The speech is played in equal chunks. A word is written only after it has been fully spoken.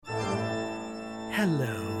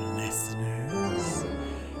Hello, listeners,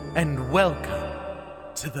 and welcome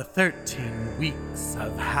to the 13 weeks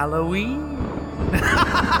of Halloween.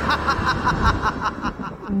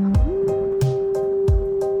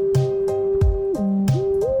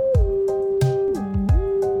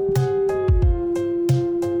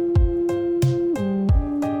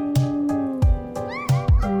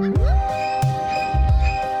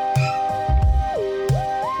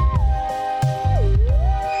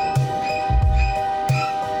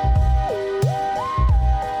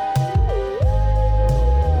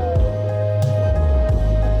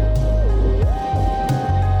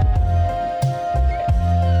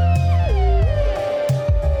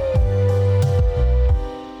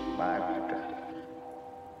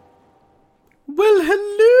 Well,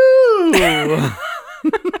 hello!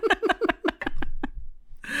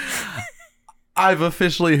 I've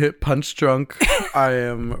officially hit punch drunk. I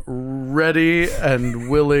am ready and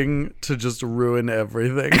willing to just ruin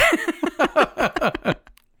everything.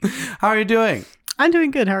 How are you doing? I'm doing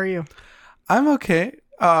good. How are you? I'm okay.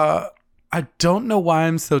 I don't know why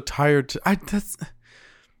I'm so tired.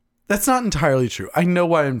 That's not entirely true. I know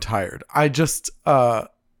why I'm tired. I just,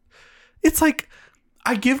 it's like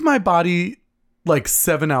I give my body like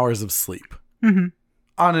 7 hours of sleep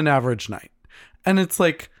on an average night. And it's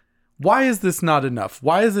like, why is this not enough?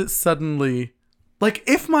 Why is it suddenly like,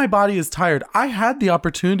 if my body is tired, I had the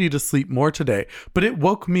opportunity to sleep more today, but it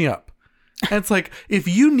woke me up. And it's like, if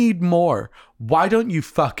you need more, why don't you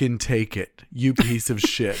fucking take it, you piece of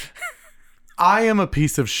shit? I am a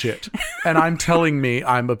piece of shit, and I'm telling me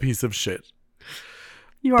I'm a piece of shit.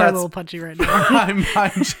 You are a little punchy right now. I'm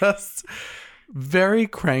just very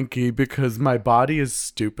cranky because my body is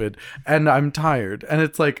stupid and I'm tired. And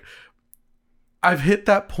it's like, I've hit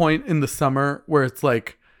that point in the summer where it's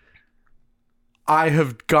like, I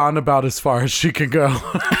have gone about as far as she can go.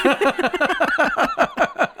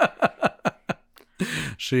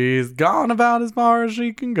 She's gone about as far as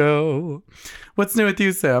she can go. What's new with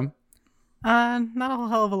you, Sam? Not a whole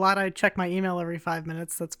hell of a lot. I check my email every 5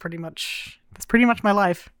 minutes. That's pretty much my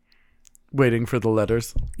life. Waiting for the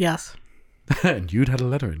letters. Yes. And you'd had a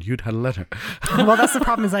letter, and you'd had a letter. Well, that's the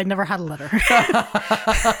problem, is I never had a letter.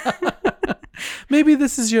 Maybe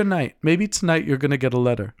this is your night. Maybe tonight you're going to get a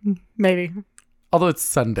letter. Maybe. Although it's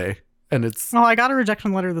Sunday, and it's... Well, I got a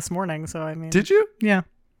rejection letter this morning, so I mean... Did you? Yeah.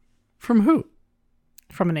 From who?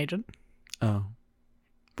 From an agent. Oh.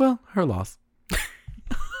 Well, her loss.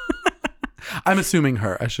 I'm assuming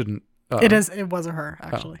her. I shouldn't... It was a her,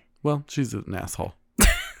 actually. Oh. Well, she's an asshole.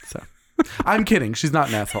 So... I'm kidding. She's not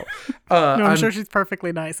an asshole. No, I'm sure she's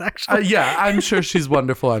perfectly nice, actually. Yeah, I'm sure she's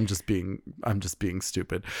wonderful. I'm just being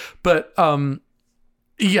stupid. But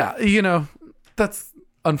yeah, you know, that's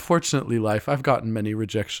unfortunately life. I've gotten many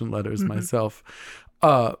rejection letters myself.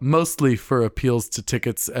 Mostly for appeals to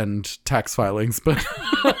tickets and tax filings, but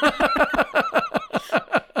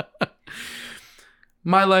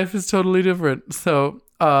my life is totally different. So,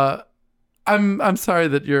 I'm sorry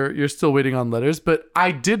that you're still waiting on letters, but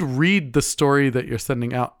I did read the story that you're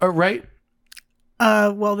sending out. Right?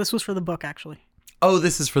 Well, this was for the book, actually. Oh,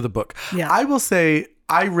 this is for the book. Yeah. I will say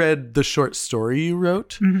I read the short story you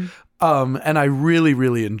wrote, and I really,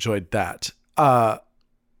 really enjoyed that. I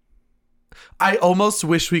almost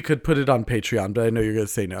wish we could put it on Patreon, but I know you're going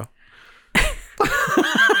to say no.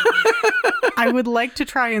 I would like to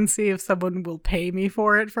try and see if someone will pay me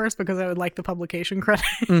for it first, because I would like the publication credit.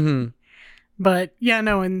 Mm-hmm. But yeah,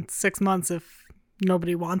 no, in 6 months, if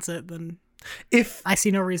nobody wants it, then I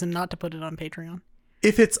see no reason not to put it on Patreon.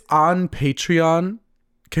 If it's on Patreon,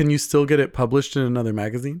 can you still get it published in another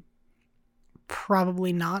magazine?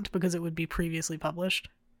 Probably not, because it would be previously published.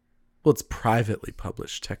 Well, it's privately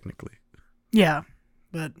published, technically. Yeah,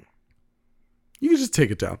 but... You can just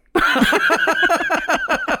take it down.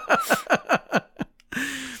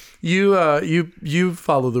 You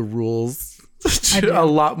follow the rules a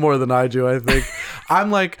lot more than I do, I think.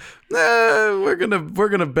 I'm like, we're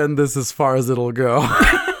gonna bend this as far as it'll go.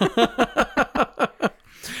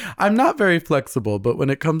 I'm not very flexible, but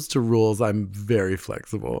when it comes to rules, I'm very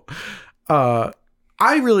flexible. I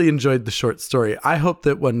really enjoyed the short story. I hope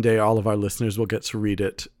that one day all of our listeners will get to read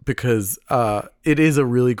it, because it is a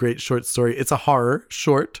really great short story. It's a horror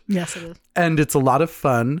short. Yes, it is. And it's a lot of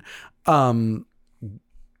fun.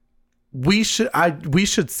 We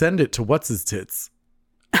should send it to What's His Tits,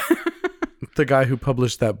 the guy who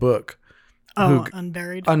published that book. Oh,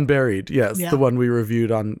 Unburied. Unburied, yes, yeah. The one we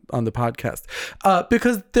reviewed on the podcast.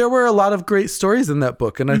 Because there were a lot of great stories in that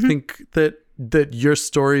book, and I think that your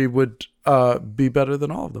story would be better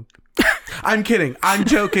than all of them. I'm kidding. I'm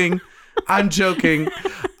joking. I'm joking.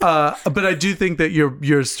 But I do think that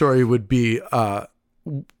your story would be.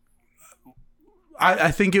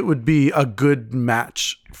 I think it would be a good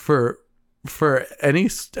match for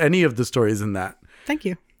any of the stories in that. Thank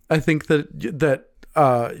you. I think that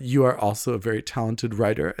you are also a very talented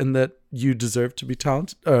writer, and that you deserve to be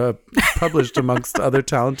published amongst other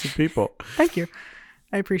talented people. Thank you.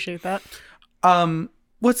 I appreciate that.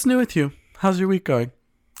 What's new with you? How's your week going?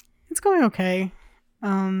 It's going okay.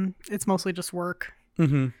 It's mostly just work.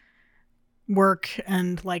 Mm-hmm. Work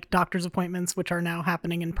and like doctor's appointments, which are now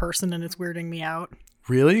happening in person, and it's weirding me out.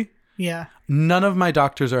 Really? Yeah. None of my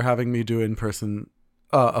doctors are having me do in-person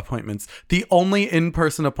appointments. The only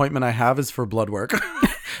in-person appointment I have is for blood work.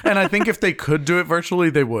 And I think if they could do it virtually,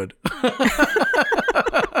 they would.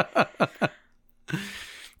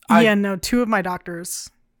 No, two of my doctors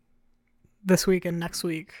this week and next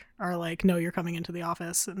week are like, no, you're coming into the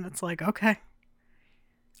office. And it's like, okay.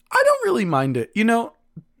 I don't really mind it. You know,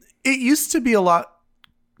 it used to be a lot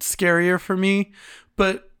scarier for me,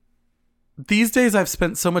 but these days I've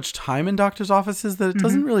spent so much time in doctor's offices that it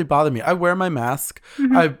doesn't really bother me. I wear my mask.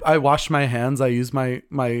 I wash my hands. I use my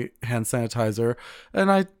hand sanitizer,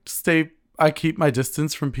 and I keep my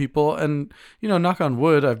distance from people, and, you know, knock on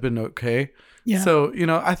wood, I've been okay. Yeah. So, you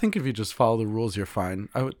know, I think if you just follow the rules, you're fine.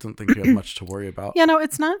 I don't think you have much to worry about. Yeah, no,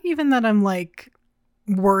 it's not even that I'm like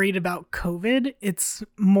worried about COVID. It's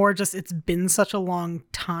more just, it's been such a long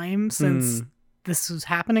time since this was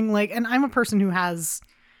happening. Like, and I'm a person who has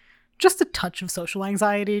just a touch of social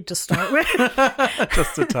anxiety to start with.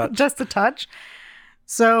 Just a touch. Just a touch.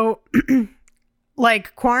 So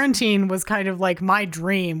like quarantine was kind of like my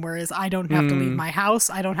dream, whereas I don't have to leave my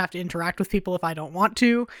house. I don't have to interact with people if I don't want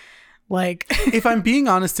to. Like, if I'm being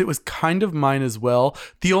honest, it was kind of mine as well.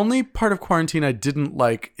 The only part of quarantine I didn't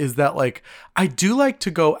like is that, like, I do like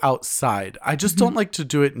to go outside. I just don't like to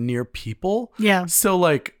do it near people. Yeah. So,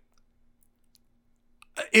 like,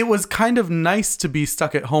 it was kind of nice to be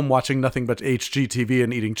stuck at home watching nothing but HGTV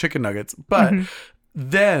and eating chicken nuggets. But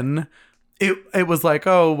then it was like,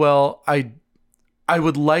 oh, well, I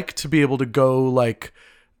would like to be able to go, like,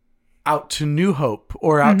 out to New Hope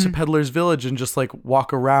or out to Peddler's Village and just like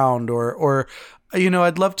walk around, or you know,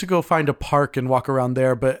 I'd love to go find a park and walk around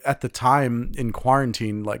there. But at the time in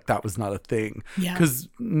quarantine, like, that was not a thing, because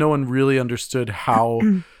no one really understood how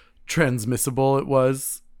transmissible it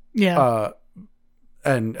was. Yeah.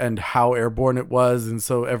 And how airborne it was. And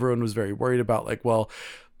so everyone was very worried about, like, well,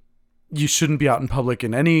 you shouldn't be out in public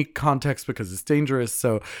in any context because it's dangerous.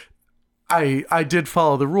 So I did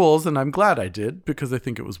follow the rules, and I'm glad I did, because I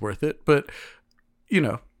think it was worth it. But, you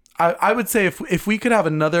know, I would say if we could have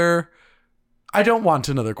another, I don't want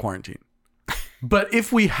another quarantine, but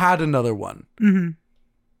if we had another one,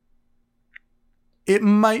 it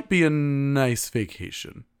might be a nice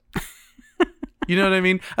vacation. You know what I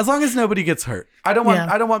mean? As long as nobody gets hurt. I don't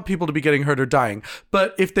want people to be getting hurt or dying.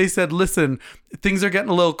 But if they said, listen, things are getting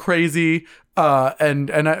a little crazy,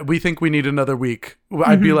 and we think we need another week,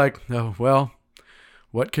 I'd be like, oh, well,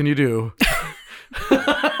 what can you do?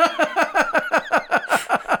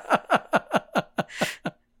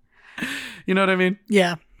 You know what I mean?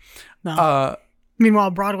 Yeah. No.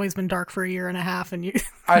 Meanwhile, Broadway's been dark for a year and a half, and you.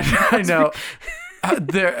 I know.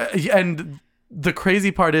 And the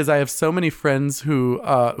crazy part is, I have so many friends who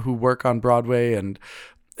work on Broadway, and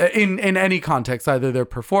in any context, either they're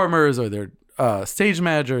performers or they're stage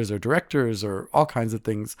managers or directors or all kinds of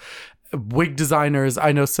things, wig designers.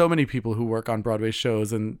 I know so many people who work on Broadway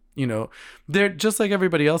shows, and, you know, they're just like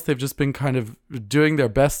everybody else. They've just been kind of doing their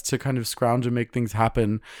best to kind of scrounge and make things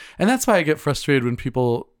happen. And that's why I get frustrated when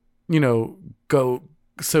people, you know, go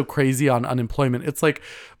so crazy on unemployment. It's like,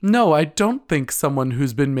 no, I don't think someone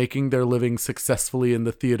who's been making their living successfully in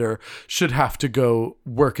the theater should have to go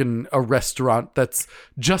work in a restaurant that's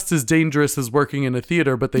just as dangerous as working in a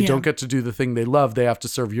theater, but they don't get to do the thing they love. They have to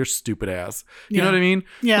serve your stupid ass. You know what I mean?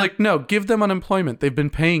 Yeah. Like, no, give them unemployment. They've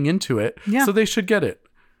been paying into it, so they should get it.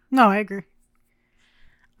 No, I agree.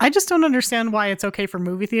 I just don't understand why it's okay for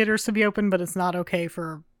movie theaters to be open, but it's not okay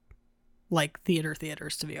for, like, theaters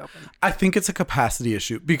to be open. I think it's a capacity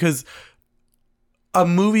issue, because a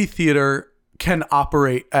movie theater can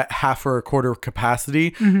operate at half or a quarter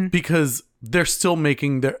capacity because they're still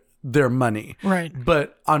making their money. Right.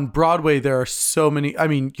 But on Broadway, there are so many, I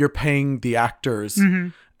mean, you're paying the actors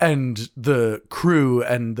and the crew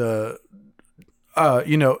and the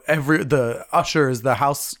you know, the ushers, the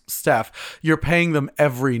house staff, you're paying them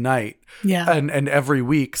every night and every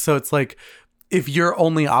week. So it's like, if you're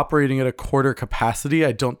only operating at a quarter capacity,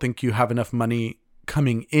 I don't think you have enough money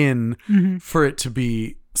coming in for it to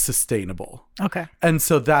be sustainable. Okay. And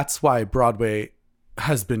so that's why Broadway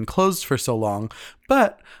has been closed for so long.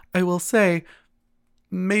 But I will say,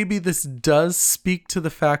 maybe this does speak to the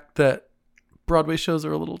fact that Broadway shows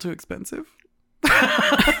are a little too expensive.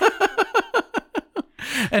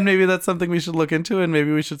 And maybe that's something we should look into, and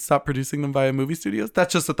maybe we should stop producing them via movie studios.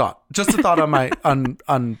 That's just a thought. Just a thought on my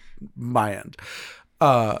on my end.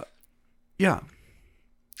 Yeah.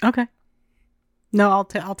 Okay. No,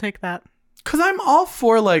 I'll take that. Cuz I'm all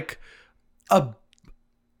for like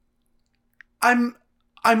I'm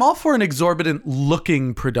all for an exorbitant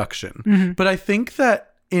looking production. Mm-hmm. But I think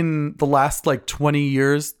that in the last like 20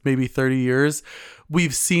 years, maybe 30 years,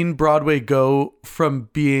 we've seen Broadway go from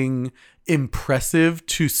being impressive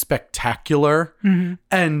to spectacular. Mm-hmm.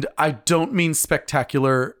 And I don't mean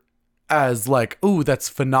spectacular as like, oh, that's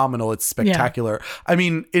phenomenal, it's spectacular. Yeah. I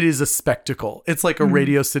mean, it is a spectacle. It's like a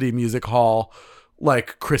Radio City Music Hall,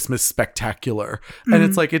 like Christmas spectacular. And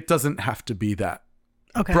it's like, it doesn't have to be that.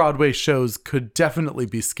 Okay. Broadway shows could definitely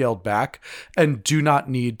be scaled back and do not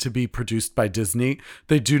need to be produced by Disney.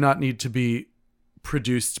 They do not need to be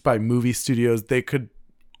produced by movie studios. They could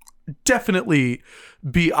definitely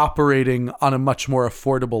be operating on a much more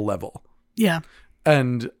affordable level. Yeah.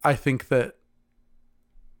 And I think that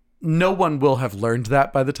no one will have learned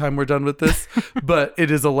that by the time we're done with this, but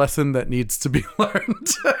it is a lesson that needs to be learned.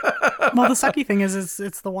 Well, the sucky thing is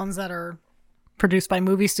it's the ones that are produced by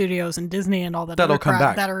movie studios and Disney and all that that'll come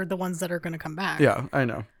back. That are the ones that are going to come back. Yeah, I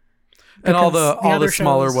know. And all the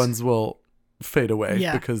smaller ones will fade away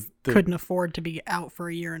because they couldn't afford to be out for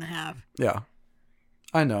a year and a half. Yeah.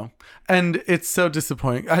 I know. And it's so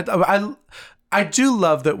disappointing. I do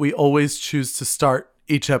love that we always choose to start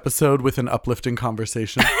each episode with an uplifting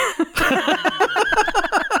conversation.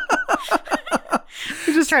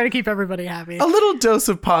 We just try to keep everybody happy. A little dose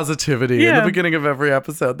of positivity in the beginning of every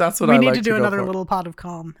episode. That's what I like to go for. We need to do another little pot of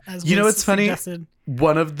calm. As you know, it's suggested. Funny.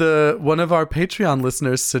 One of our Patreon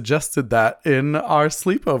listeners suggested that in our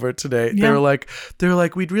sleepover today. Yeah. They were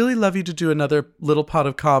like, we'd really love you to do another little pot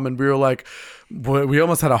of calm, and we were like, we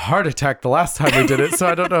almost had a heart attack the last time we did it, so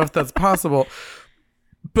I don't know if that's possible.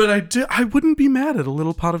 But I wouldn't be mad at a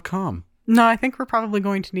little pot of calm. No, I think we're probably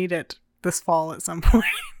going to need it this fall at some point.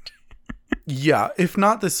 Yeah, if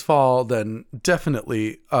not this fall, then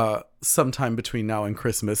definitely sometime between now and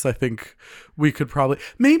Christmas. I think we could probably,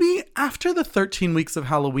 maybe after the 13 weeks of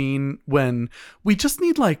Halloween, when we just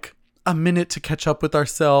need like a minute to catch up with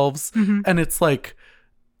ourselves. Mm-hmm. And it's like,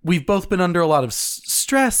 we've both been under a lot of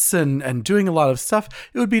stress and doing a lot of stuff.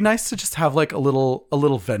 It would be nice to just have like a little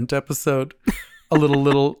vent episode, a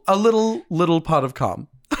little pot of calm.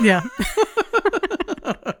 Yeah.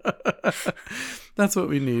 That's what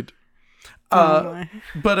we need.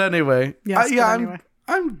 But anyway, anyway.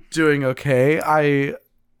 I'm doing okay. I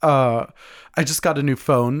just got a new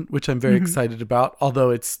phone, which I'm very excited about, although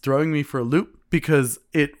it's throwing me for a loop because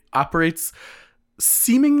it operates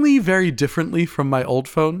seemingly very differently from my old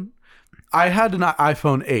phone. I had an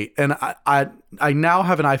iPhone 8 and I now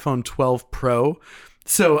have an iPhone 12 Pro.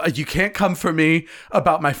 So you can't come for me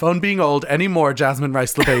about my phone being old anymore, Jasmine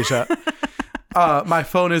Rice LaBeija. My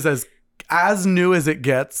phone is as new as it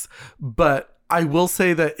gets, but I will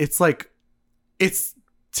say that it's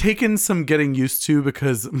taken some getting used to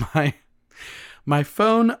because my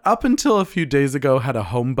phone up until a few days ago had a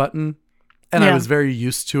home button and I was very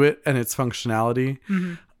used to it and its functionality.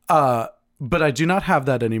 Mm-hmm. But I do not have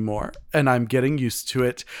that anymore and I'm getting used to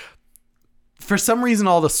it. For some reason,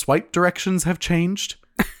 all the swipe directions have changed.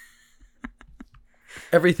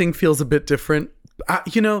 Everything feels a bit different.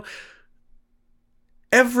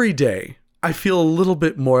 Every day I feel a little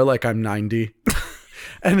bit more like I'm 90.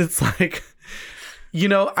 And it's like,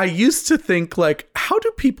 I used to think like, how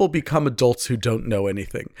do people become adults who don't know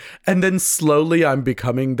anything? And then slowly I'm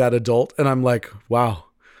becoming that adult and I'm like, wow,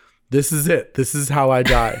 this is it. This is how I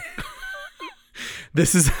die.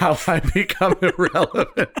 This is how I become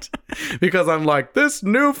irrelevant because I'm like, this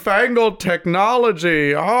newfangled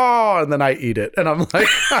technology. Oh, and then I eat it. And I'm like,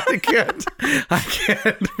 I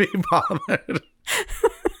can't be bothered.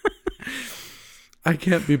 I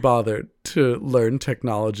can't be bothered to learn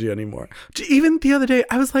technology anymore. Even the other day,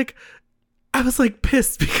 I was like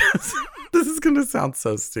pissed because this is going to sound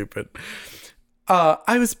so stupid.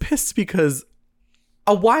 I was pissed because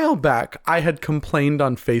a while back, I had complained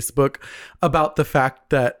on Facebook about the fact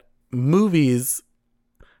that movies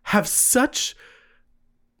have such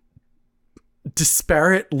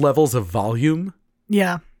disparate levels of volume.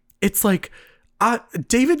 Yeah. It's like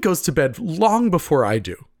David goes to bed long before I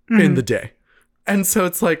do in the day. And so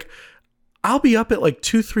it's like, I'll be up at like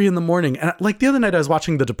 2-3 in the morning. And like the other night I was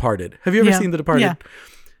watching The Departed. Have you ever seen The Departed? Yeah.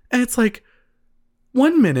 And it's like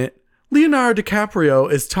 1 minute, Leonardo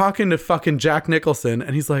DiCaprio is talking to fucking Jack Nicholson,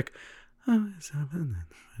 and he's like, and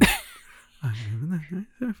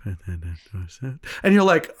you're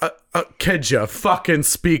like, could you fucking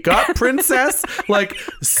speak up, princess? Like,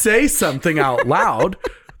 say something out loud.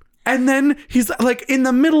 And then he's like, in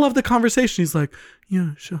the middle of the conversation, he's like,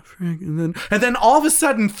 yeah, sure, Frank. And then all of a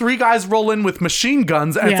sudden, 3 guys roll in with machine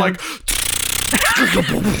guns, and it's like,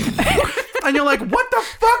 and you're like, what the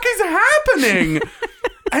fuck is happening?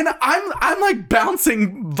 And I'm like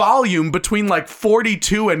bouncing volume between like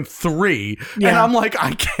 42 and 3. Yeah. And I'm like,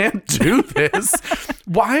 I can't do this.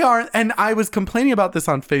 And I was complaining about this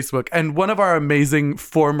on Facebook, and one of our amazing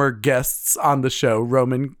former guests on the show,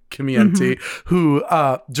 Roman Cimienti, who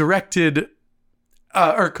directed,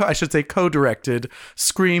 or I should say co-directed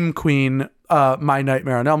Scream Queen, My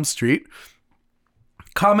Nightmare on Elm Street,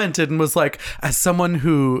 commented and was like, as someone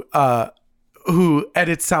who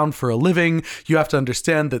edits sound for a living, you have to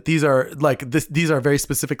understand that these are very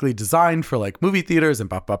specifically designed for like movie theaters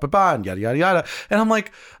and and yada yada yada. And I'm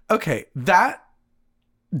like, okay, that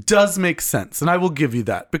does make sense, and I will give you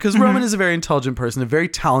that, because Roman is a very intelligent person, a very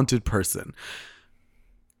talented person.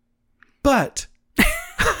 But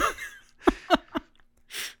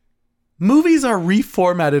movies are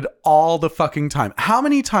reformatted all the fucking time. How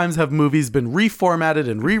many times have movies been reformatted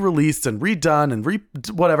and re-released and redone and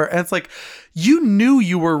whatever? And it's like, you knew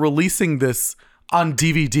you were releasing this on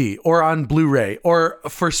DVD or on Blu-ray or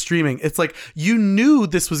for streaming. It's like, you knew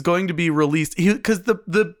this was going to be released, because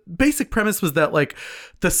the basic premise was that like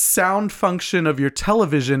the sound function of your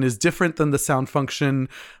television is different than the sound function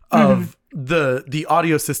of the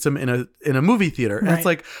audio system in a movie theater. And it's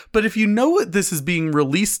like, but if you know this is being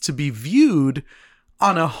released to be viewed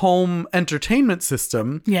on a home entertainment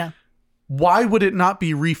system, why would it not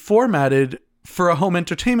be reformatted for a home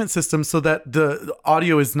entertainment system so that the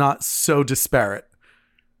audio is not so disparate?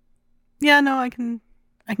 Yeah, no, I can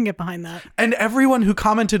get behind that. And everyone who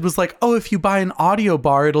commented was like, oh, if you buy an audio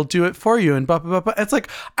bar, it'll do it for you. And blah, blah, blah, blah. It's like,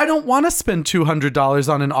 I don't want to spend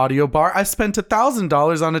 $200 on an audio bar. I spent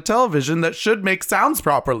 $1,000 on a television that should make sounds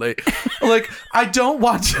properly. Like, I don't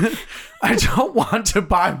want to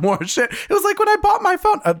buy more shit. It was like when I bought my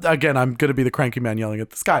phone. Again, I'm going to be the cranky man yelling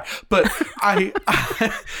at the sky. But I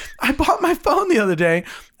bought my phone the other day,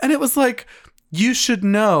 and it was like, you should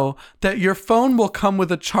know that your phone will come with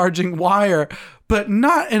a charging wire, but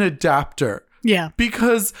not an adapter. Yeah.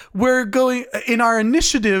 Because we're going in our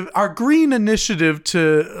initiative, our green initiative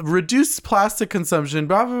to reduce plastic consumption,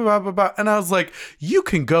 blah, blah, blah, blah, blah. And I was like, you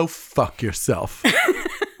can go fuck yourself.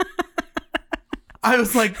 I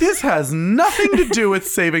was like, this has nothing to do with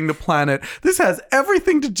saving the planet. This has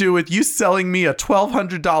everything to do with you selling me a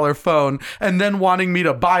 $1,200 phone and then wanting me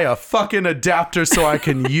to buy a fucking adapter so I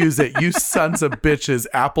can use it. You sons of bitches,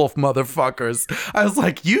 Apple motherfuckers. I was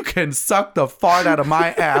like, you can suck the fart out of my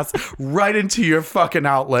ass right into your fucking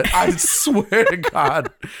outlet. I swear to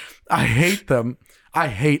God, I hate them. I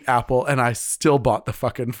hate Apple, and I still bought the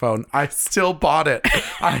fucking phone. I still bought it.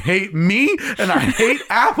 I hate me, and I hate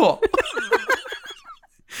Apple.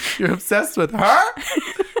 You're obsessed with her?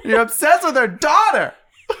 You're obsessed with her daughter.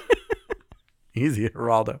 Easy,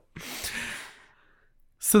 Geraldo.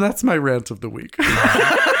 So that's my rant of the week.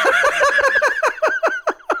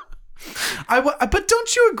 But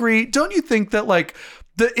don't you agree? Don't you think that like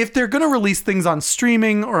if they're going to release things on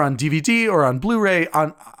streaming or on DVD or on Blu-ray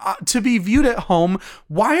to be viewed at home,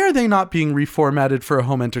 why are they not being reformatted for a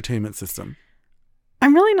home entertainment system?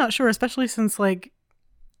 I'm really not sure, especially since like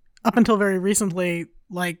up until very recently,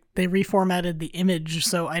 like they reformatted the image,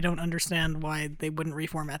 so I don't understand why they wouldn't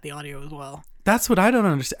reformat the audio as well. That's what I don't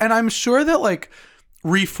understand. And I'm sure that like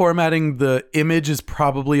reformatting the image is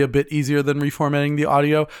probably a bit easier than reformatting the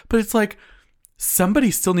audio, but it's like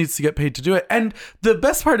somebody still needs to get paid to do it. And the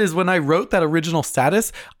best part is when I wrote that original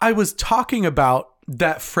status, I was talking about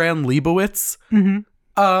that Fran Lebowitz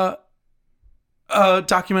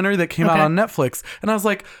documentary that came out on Netflix. And I was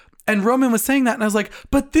like, and Roman was saying that, and I was like,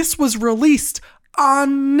 but this was released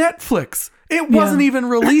on Netflix. It wasn't even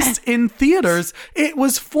released in theaters. It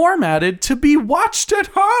was formatted to be watched at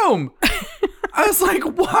home. I was like,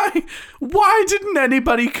 why didn't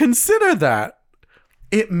anybody consider that?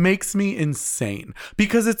 It makes me insane,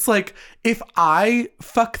 because it's like, if I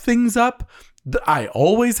fuck things up, I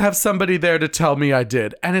always have somebody there to tell me I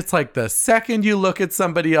did. And it's like the second you look at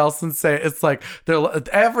somebody else and say, it's like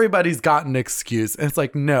everybody's got an excuse. And it's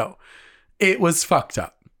like, no, it was fucked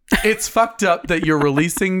up. It's fucked up that you're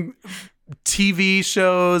releasing TV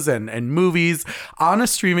shows and movies on a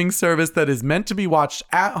streaming service that is meant to be watched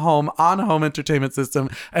at home on a home entertainment system,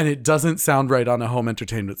 and it doesn't sound right on a home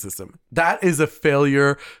entertainment system. That is a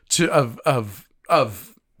failure of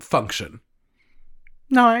function.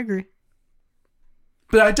 No, I agree.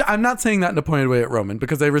 But I'm not saying that in a pointed way at Roman,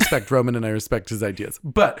 because I respect Roman and I respect his ideas.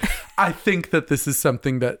 But I think that this is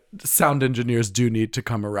something that sound engineers do need to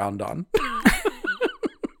come around on.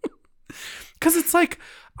 Because it's like,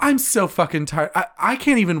 I'm so fucking tired. I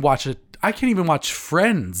can't even watch it. I can't even watch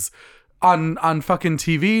Friends on fucking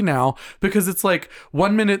TV now, because it's like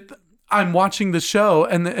 1 minute I'm watching the show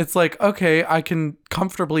and it's like, okay, I can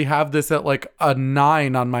comfortably have this at like a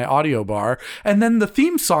 9 on my audio bar. And then the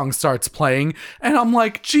theme song starts playing and I'm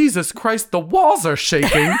like, Jesus Christ, the walls are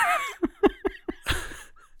shaking.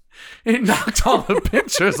 It knocked all the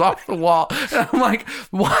pictures off the wall. And I'm like,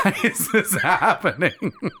 why is this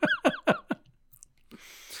happening?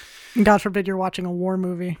 God forbid you're watching a war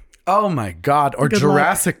movie. Oh my God. Or Good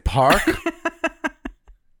Jurassic Park.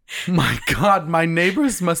 My God, my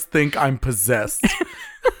neighbors must think I'm possessed.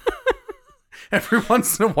 Every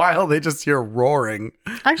once in a while, they just hear roaring.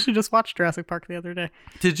 I actually just watched Jurassic Park the other day.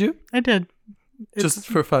 Did you? I did. Just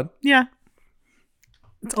for fun? Yeah.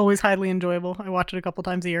 It's always highly enjoyable. I watch it a couple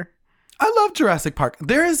times a year. I love Jurassic Park.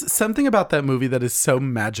 There is something about that movie that is so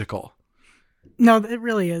magical. No, it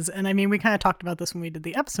really is. And I mean, we kind of talked about this when we did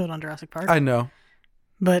the episode on Jurassic Park. I know.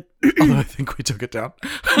 But although I think we took it down.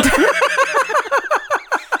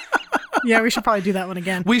 Yeah, we should probably do that one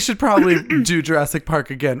again. We should probably do Jurassic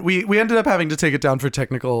Park again. We ended up having to take it down for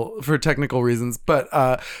technical reasons,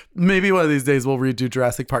 but maybe one of these days we'll redo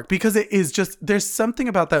Jurassic Park, because it is just, there's something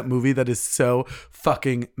about that movie that is so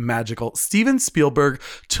fucking magical. Steven Spielberg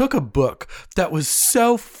took a book that was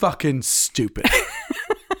so fucking stupid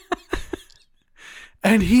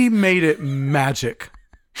and he made it magic.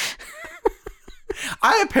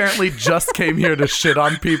 I apparently just came here to shit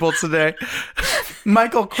on people today.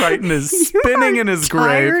 Michael Crichton is spinning in his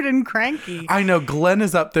grave. Tired and cranky. I know. Glenn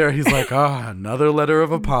is up there. He's like, another letter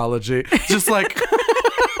of apology. Just like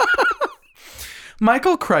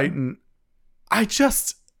Michael Crichton.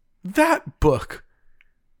 That book.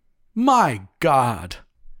 My God.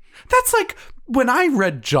 That's like when I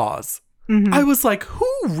read Jaws. Mm-hmm. I was like, who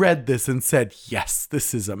read this and said, yes,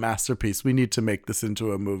 this is a masterpiece. We need to make this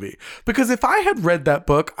into a movie. Because if I had read that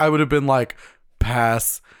book, I would have been like,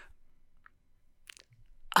 pass.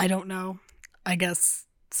 I don't know. I guess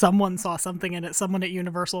someone saw something in it. Someone at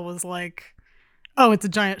Universal was like, oh, it's a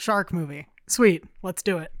giant shark movie. Sweet. Let's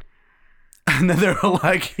do it. And then they were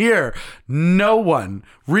like, here, no one,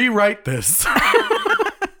 rewrite this.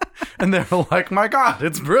 And they were like, my God,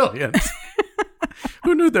 it's brilliant.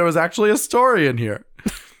 Who knew there was actually a story in here?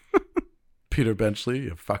 Peter Benchley,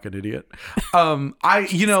 you fucking idiot.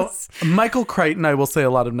 Michael Crichton, I will say a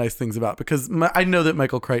lot of nice things about, because I know that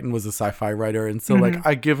Michael Crichton was a sci-fi writer. And so like,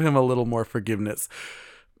 I give him a little more forgiveness,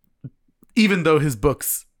 even though his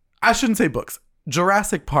books, I shouldn't say books,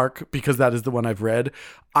 Jurassic Park, because that is the one I've read,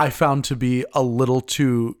 I found to be a little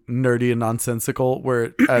too nerdy and nonsensical,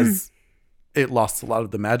 whereas it lost a lot of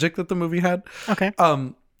the magic that the movie had. Okay.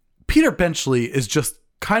 Peter Benchley is just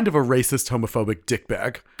kind of a racist, homophobic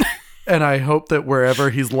dickbag. And I hope that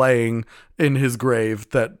wherever he's laying in his grave,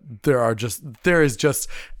 that there is just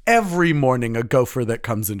every morning a gopher that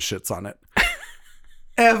comes and shits on it.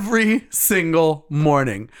 Every single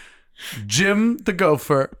morning. Jim the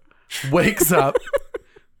gopher wakes up,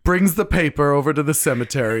 brings the paper over to the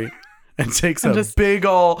cemetery, and takes a big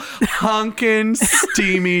ol' honkin'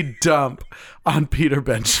 steamy dump on Peter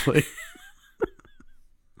Benchley.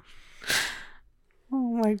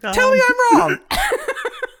 Oh my God. Tell me I'm wrong.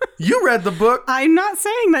 You read the book. I'm not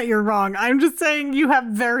saying that you're wrong. I'm just saying you have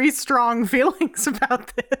very strong feelings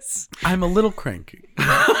about this. I'm a little cranky.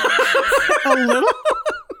 A little?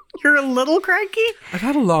 You're a little cranky? I've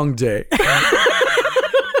had a long day.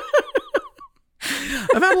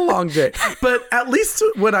 I've had a long day. But at least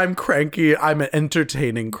when I'm cranky, I'm an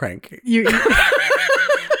entertaining cranky.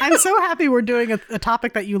 I'm so happy we're doing a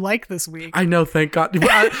topic that you like this week. I know, thank God.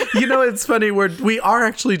 It's funny. We are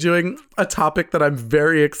actually doing a topic that I'm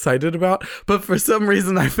very excited about, but for some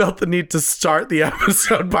reason I felt the need to start the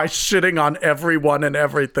episode by shitting on everyone and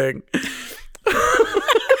everything.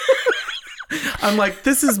 I'm like,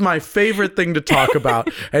 this is my favorite thing to talk about,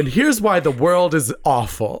 and here's why the world is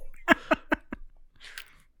awful.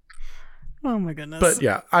 Oh my goodness. But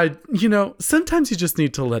yeah, sometimes you just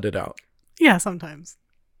need to let it out. Yeah, sometimes.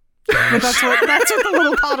 But that's what the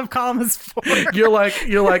little pot of calm is for. You're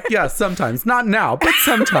like, yeah, sometimes. Not now, but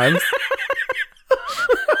sometimes.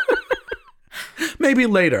 Maybe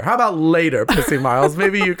later. How about later, Pissy Miles?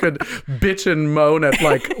 Maybe you could bitch and moan at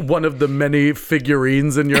like one of the many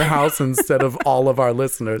figurines in your house instead of all of our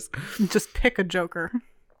listeners. Just pick a joker.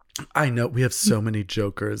 I know. We have so many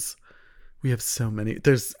jokers. We have so many.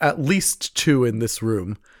 There's at least 2 in this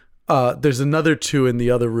room. There's another 2 in the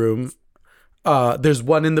other room. There's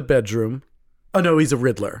 1 in the bedroom. Oh, no, he's a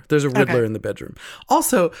Riddler. There's a Riddler in the bedroom.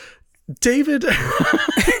 Also, David...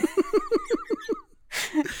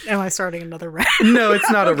 Am I starting another rant? No, it's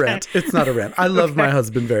not a rant. It's not a rant. I love my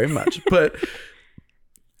husband very much. But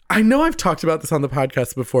I know I've talked about this on the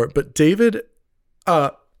podcast before, but David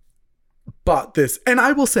bought this. And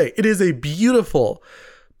I will say, it is a beautiful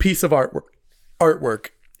piece of artwork.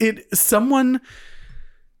 Someone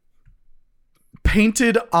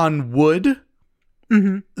painted on wood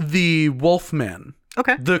the Wolfman.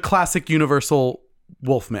 Okay. The classic Universal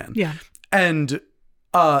Wolfman. Yeah. And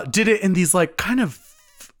did it in these like kind of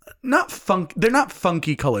they're not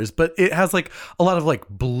funky colors, but it has like a lot of like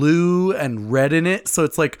blue and red in it. So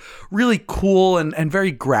it's like really cool and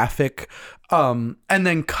very graphic. And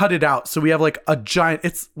then cut it out. So we have like a giant,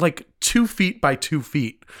 it's like 2 feet by 2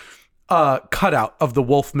 feet cutout of the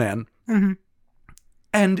Wolfman. Mm-hmm.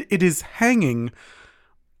 And it is hanging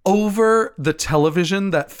over the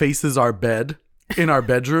television that faces our bed in our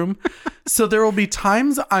bedroom. So there will be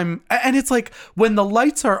times and it's like when the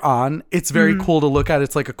lights are on, it's very cool to look at.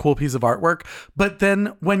 It's like a cool piece of artwork. But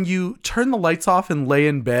then when you turn the lights off and lay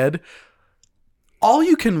in bed, all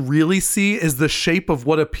you can really see is the shape of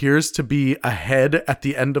what appears to be a head at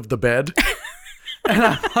the end of the bed. And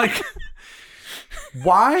I'm like,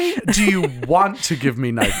 why do you want to give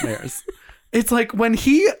me nightmares? It's like when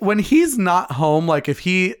he's not home, like if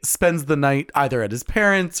he spends the night either at his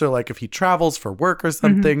parents or like if he travels for work or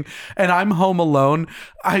something, and I'm home alone,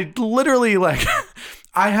 I literally like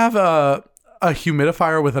I have a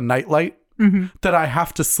humidifier with a nightlight that I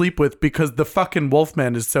have to sleep with because the fucking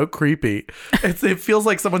Wolfman is so creepy. It feels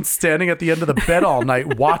like someone's standing at the end of the bed all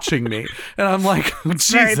night watching me. And I'm like, Jesus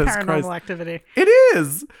Very paranormal Christ. activity. It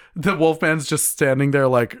is. The Wolfman's just standing there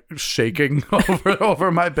like shaking over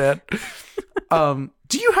my bed.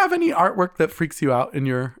 Do you have any artwork that freaks you out in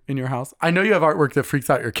your house? I know you have artwork that freaks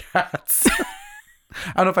out your cats.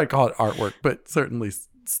 I don't know if I'd call it artwork, but certainly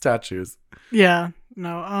statues. Yeah.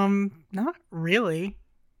 No, not really.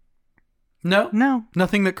 No?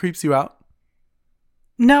 Nothing that creeps you out?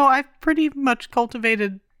 No, I've pretty much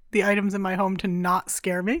cultivated the items in my home to not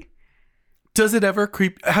scare me. Does it ever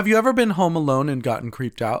have you ever been home alone and gotten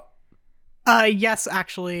creeped out? Yes,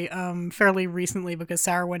 actually, fairly recently because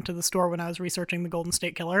Sarah went to the store when I was researching the Golden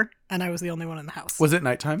State Killer and I was the only one in the house. Was it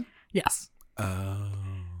nighttime? Yes. Oh.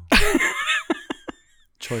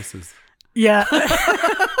 Choices. Yeah.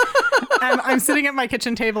 And I'm sitting at my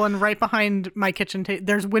kitchen table, and right behind my kitchen table,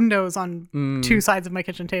 there's windows on 2 sides of my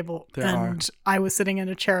kitchen table. I was sitting in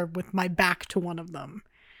a chair with my back to one of them.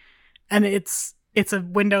 And it's a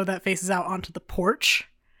window that faces out onto the porch.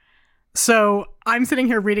 So I'm sitting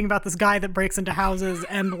here reading about this guy that breaks into houses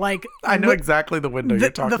and like... I know exactly the window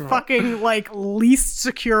you're talking about. The fucking like least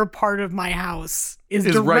secure part of my house is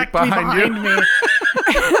right directly behind me.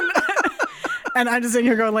 And I'm just sitting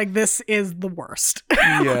here going like, this is the worst.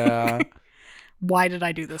 Yeah. Why did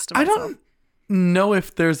I do this to myself? I don't know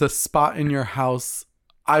if there's a spot in your house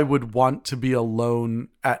I would want to be alone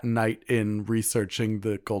at night in researching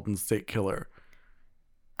the Golden State Killer.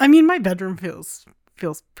 I mean, my bedroom feels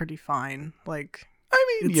pretty fine. Like,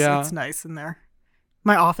 it's nice in there.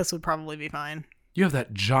 My office would probably be fine. You have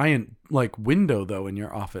that giant like window though in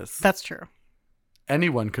your office. That's true.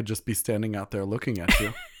 Anyone could just be standing out there looking at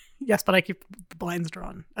you. Yes, but I keep the blinds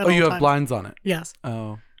drawn. Oh, you have blinds on it? Yes.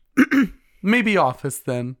 Oh. Maybe office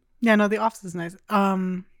then. Yeah, no, the office is nice.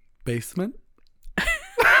 Basement?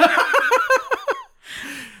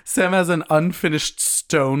 Sam has an unfinished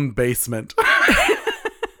stone basement.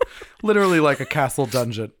 Literally like a castle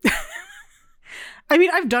dungeon. I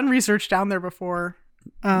mean, I've done research down there before.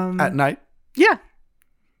 At night? Yeah.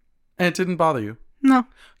 And it didn't bother you? No.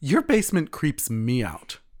 Your basement creeps me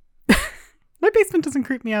out. My basement doesn't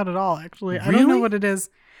creep me out at all, actually. Really? I don't know what it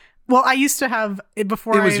is. Well, I used to have it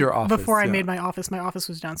before. It was your office. Before I made my office. My office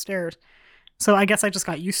was downstairs. So I guess I just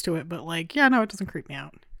got used to it. But like, yeah, no, it doesn't creep me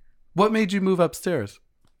out. What made you move upstairs?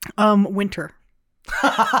 Winter.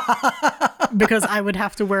 Because I would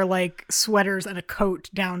have to wear like sweaters and a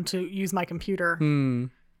coat down to use my computer.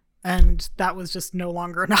 And that was just no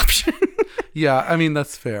longer an option. Yeah, I mean,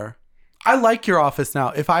 that's fair. I like your office now.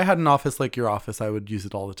 If I had an office like your office, I would use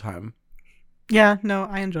it all the time. Yeah, no,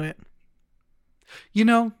 I enjoy it. You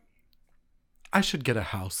know, I should get a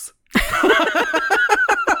house.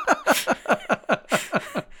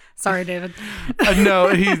 Sorry, David. No,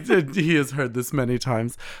 he has heard this many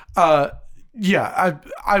times. Yeah,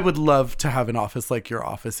 I would love to have an office like your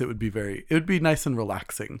office. It would be nice and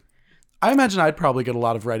relaxing. I imagine I'd probably get a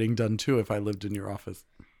lot of writing done too if I lived in your office.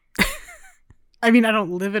 I mean, I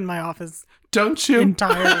don't live in my office Don't you?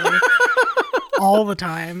 entirely all the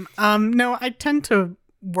time. No, I tend to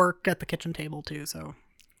work at the kitchen table too, so.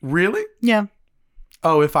 Really? Yeah.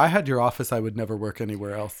 Oh, if I had your office, I would never work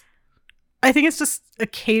anywhere else. I think it's just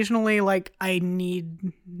occasionally like I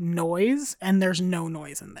need noise and there's no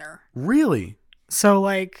noise in there. Really? So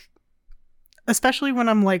like, especially when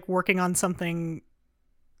I'm like working on something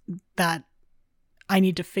that I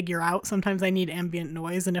need to figure out, sometimes I need ambient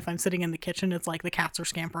noise. And if I'm sitting in the kitchen, it's like the cats are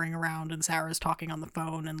scampering around and Sarah's talking on the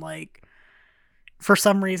phone. And like, for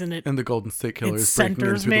some reason And the Golden State Killer it is breaking in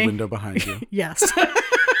centers through me. the window behind you. Yes.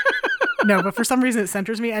 No, but for some reason it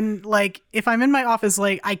centers me. And like, if I'm in my office,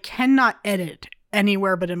 like I cannot edit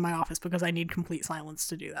anywhere but in my office because I need complete silence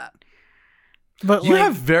to do that. But You like,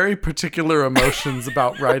 have very particular emotions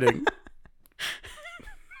about writing.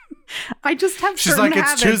 I just have She's certain like,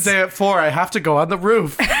 habits. it's Tuesday at 4. I have to go on the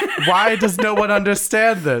roof. Why does no one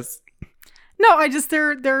understand this? No, I just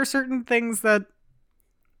there are certain things that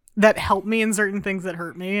help me and certain things that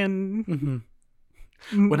hurt me, and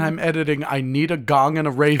When I'm editing, I need a gong and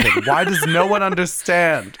a raven. Why does no one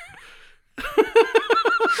understand?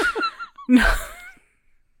 No,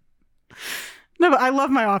 but I love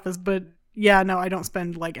my office, but yeah, no, I don't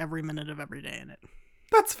spend like every minute of every day in it.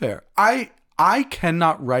 That's fair. I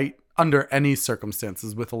cannot write under any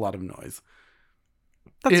circumstances with a lot of noise.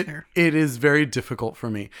 That's fair. It is very difficult for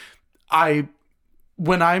me.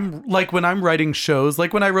 When I'm writing shows,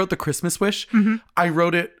 like when I wrote The Christmas Wish, I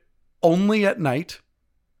wrote it only at night,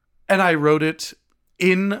 and I wrote it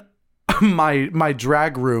in my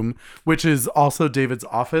drag room, which is also David's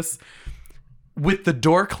office, with the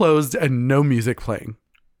door closed and no music playing.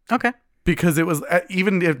 Okay. Because it was,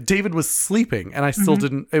 even if David was sleeping and I still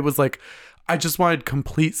didn't, it was like, I just wanted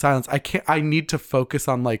complete silence. I need to focus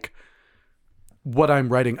on like what I'm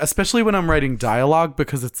writing, especially when I'm writing dialogue,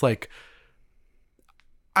 because it's like,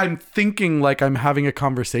 I'm thinking like I'm having a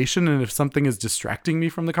conversation, and if something is distracting me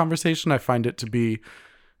from the conversation, I find it to be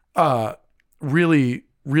really,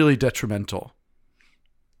 really detrimental.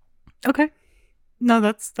 Okay. No,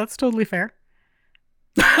 that's totally fair.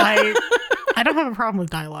 I don't have a problem with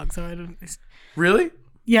dialogue, so I don't. Really?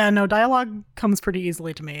 Yeah, no, dialogue comes pretty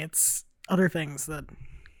easily to me. It's other things that.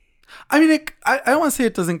 I mean, I don't want to say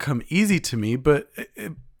it doesn't come easy to me, but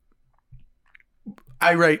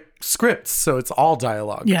I write scripts, so it's all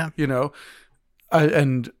dialogue. Yeah. You know?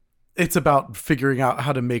 And it's about figuring out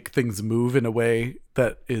how to make things move in a way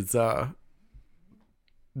that is, that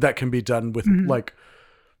can be done with like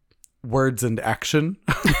words and action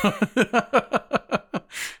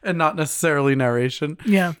and not necessarily narration.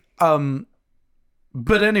 Yeah.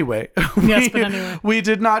 But anyway, we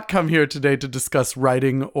did not come here today to discuss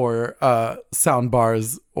writing or sound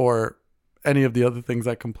bars or any of the other things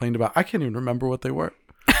I complained about. I can't even remember what they were.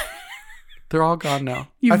 They're all gone now.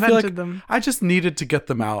 You I feel vented like them. I just needed to get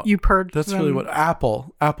them out. You purged That's them. really what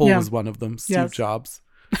Apple was one of them. Steve Jobs.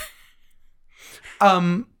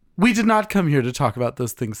 We did not come here to talk about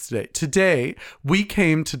those things today. Today, we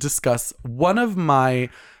came to discuss one of my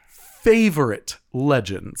favorite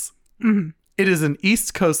legends. It is an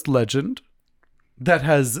East Coast legend that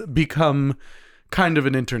has become kind of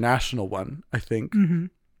an international one, I think.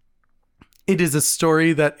 It is a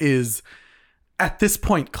story that is, at this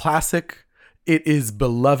point, classic. It is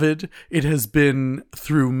beloved. It has been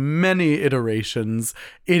through many iterations.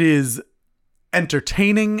 It is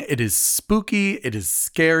entertaining. It is spooky. It is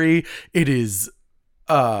scary. It is,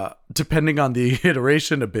 depending on the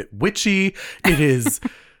iteration, a bit witchy. It is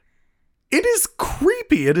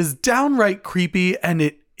creepy. It is downright creepy, and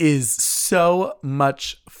it is so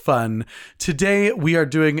much fun. Today, we are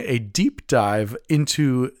doing a deep dive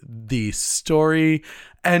into the story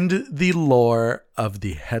and the lore of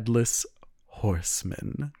the Headless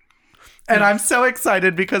Horseman. And I'm so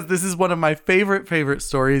excited because this is one of my favorite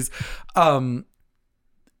stories. It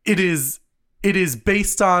is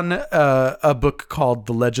based on a book called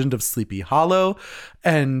The Legend of Sleepy Hollow,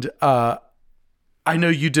 and I know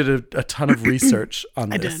you did a ton of research on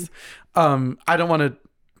this. I did. I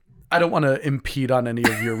don't want to impede on any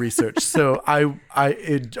of your research. So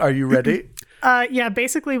are you ready? Yeah,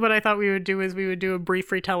 basically what I thought we would do is we would do a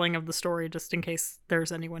brief retelling of the story just in case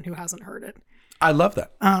there's anyone who hasn't heard it. I love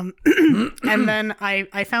that. And then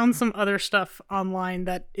I found some other stuff online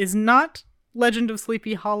that is not Legend of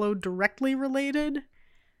Sleepy Hollow directly related,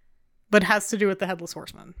 but has to do with the Headless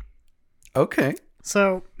Horseman. Okay.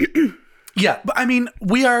 So... Yeah, but I mean,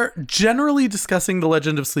 we are generally discussing the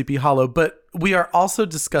Legend of Sleepy Hollow, but we are also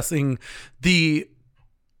discussing the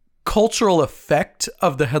cultural effect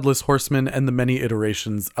of the Headless Horseman and the many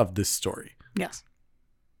iterations of this story. Yes.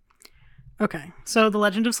 Okay, so The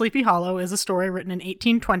Legend of Sleepy Hollow is a story written in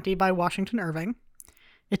 1820 by Washington Irving.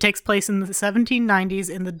 It takes place in the 1790s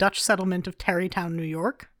in the Dutch settlement of Tarrytown, New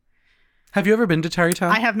York. Have you ever been to Tarrytown?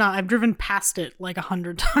 I have not. I've driven past it like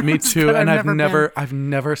 100 times. Me too, and I've been.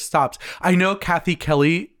 never stopped. I know Kathy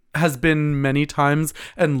Kelly has been many times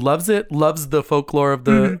and loves it. Loves the folklore of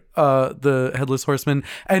the Headless Horseman,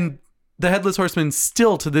 and the Headless Horseman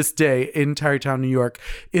still to this day in Tarrytown, New York,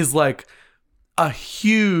 is like a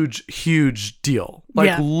huge deal.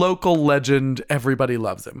 Like local legend. Everybody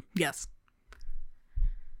loves him. Yes.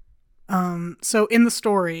 So in the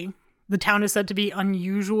story, the town is said to be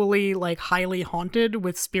unusually, like, highly haunted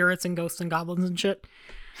with spirits and ghosts and goblins and shit.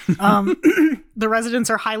 The residents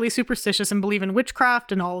are highly superstitious and believe in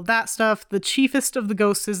witchcraft and all of that stuff. The chiefest of the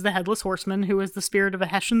ghosts is the Headless Horseman, who is the spirit of a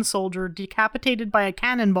Hessian soldier decapitated by a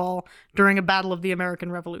cannonball during a battle of the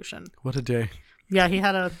American Revolution. What a day. Yeah, he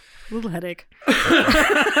had a little headache.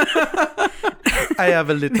 I have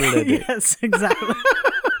a little headache. Yes, exactly.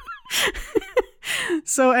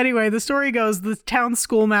 So anyway, the story goes, the town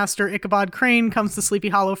schoolmaster Ichabod Crane comes to Sleepy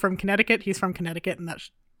Hollow from Connecticut. He's from Connecticut, and that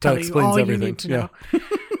tells you all everything. You need to know.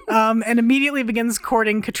 And immediately begins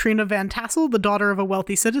courting Katrina Van Tassel, the daughter of a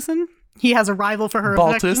wealthy citizen. He has a rival for her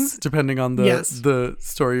affections. Baltus, depending on the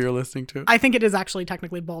story you're listening to. I think it is actually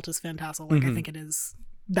technically Baltus Van Tassel. Like, I think it is,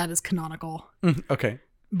 that is canonical. Okay.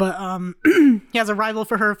 But he has a rival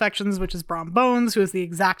for her affections, which is Brom Bones, who is the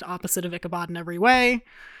exact opposite of Ichabod in every way.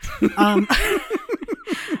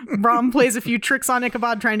 Brom plays a few tricks on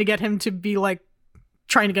Ichabod, trying to get him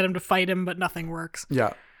to fight him, but nothing works.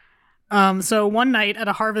 Yeah. So one night at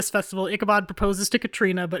a harvest festival, Ichabod proposes to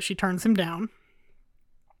Katrina, but she turns him down.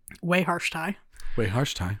 Way harsh tie.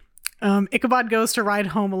 Ichabod goes to ride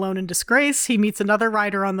home alone in disgrace. He meets another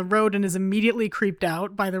rider on the road and is immediately creeped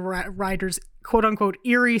out by the rider's quote-unquote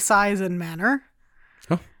eerie size and manner.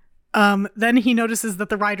 Oh. Then he notices that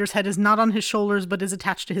the rider's head is not on his shoulders, but is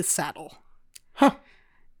attached to his saddle. Huh.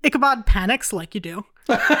 Ichabod panics, like you do,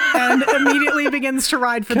 and immediately begins to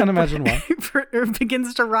ride for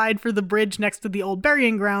begins to ride for the bridge next to the old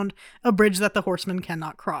burying ground, a bridge that the horseman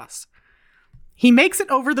cannot cross. He makes it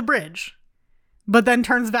over the bridge, but then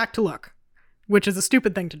turns back to look, which is a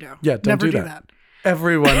stupid thing to do. Yeah, don't do that.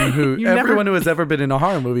 Everyone who has ever been in a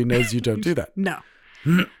horror movie knows you don't do that. No.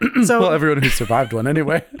 So, well, everyone who survived one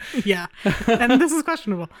anyway. Yeah, and this is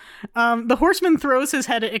questionable. The horseman throws his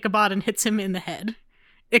head at Ichabod and hits him in the head.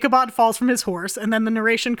 Ichabod falls from his horse, and then the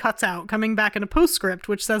narration cuts out, coming back in a postscript,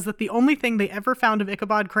 which says that the only thing they ever found of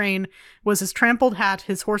Ichabod Crane was his trampled hat,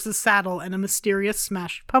 his horse's saddle, and a mysterious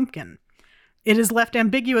smashed pumpkin. It is left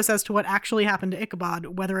ambiguous as to what actually happened to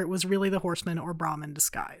Ichabod, whether it was really the horseman or Brom in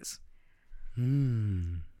disguise.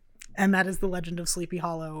 And that is the Legend of Sleepy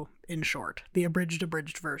Hollow in short. The abridged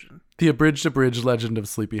version. The abridged Legend of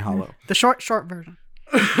Sleepy Hollow. The short version.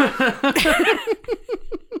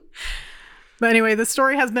 But anyway, the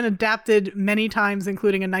story has been adapted many times,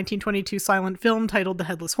 including a 1922 silent film titled The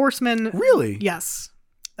Headless Horseman. Really? Yes.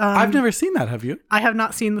 I've never seen that, have you? I have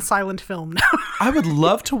not seen the silent film, no. I would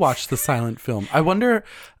love to watch the silent film. I wonder...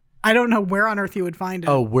 I don't know where on earth you would find it.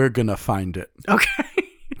 Oh, we're gonna find it. Okay.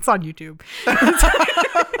 It's on YouTube.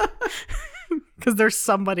 Because there's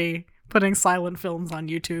somebody putting silent films on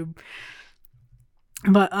YouTube.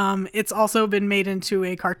 But it's also been made into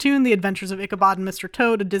a cartoon, The Adventures of Ichabod and Mr.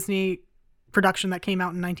 Toad, a Disney production that came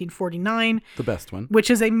out in 1949. The best one.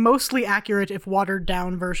 Which is a mostly accurate, if watered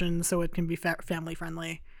down version, so it can be family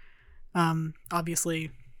friendly.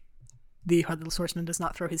 Obviously, the Headless Horseman does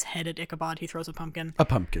not throw his head at Ichabod, he throws a pumpkin. A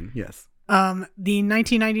pumpkin, yes. The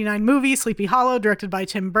 1999 movie, Sleepy Hollow, directed by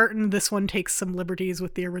Tim Burton. This one takes some liberties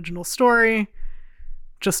with the original story.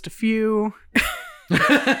 Just a few.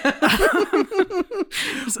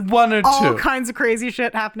 One or two. All kinds of crazy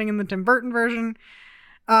shit happening in the Tim Burton version.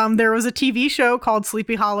 There was a TV show called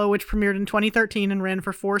Sleepy Hollow, which premiered in 2013 and ran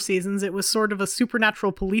for 4 seasons. It was sort of a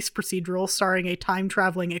supernatural police procedural starring a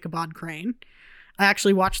time-traveling Ichabod Crane. I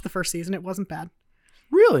actually watched the first season. It wasn't bad.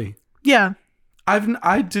 Really? Yeah.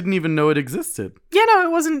 I didn't even know it existed. Yeah, no,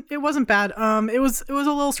 it wasn't bad. It was a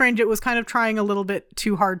little strange. It was kind of trying a little bit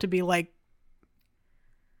too hard to be like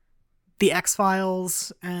the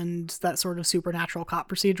X-Files and that sort of supernatural cop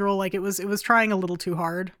procedural. Like it was trying a little too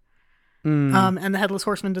hard. And the Headless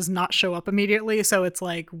Horseman does not show up immediately, so it's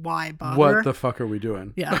like, why bother? What the fuck are we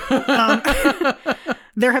doing? Yeah.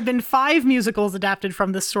 There have been 5 musicals adapted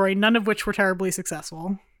from this story, none of which were terribly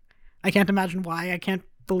successful. I can't imagine why. I can't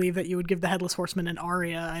believe that you would give the Headless Horseman an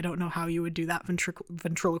aria. I don't know how you would do that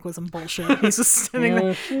ventriloquism bullshit. He's just sitting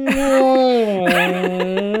there.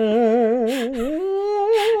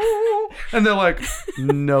 And they're like,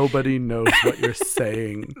 nobody knows what you're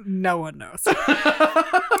saying. No one knows.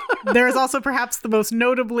 There is also perhaps the most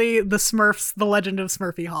notably the Smurfs, The Legend of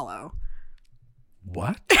Smurfy Hollow.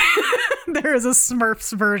 What? There is a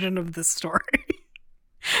Smurfs version of this story.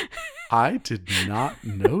 I did not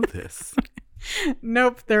know this.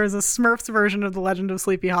 Nope, there is a Smurfs version of The Legend of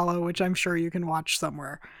Sleepy Hollow, which I'm sure you can watch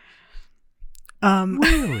somewhere.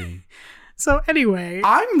 Really? So anyway,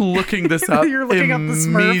 I'm looking this up You're looking up the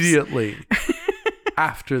Smurfs. immediately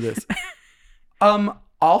after this.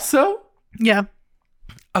 Also, yeah.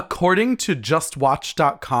 according to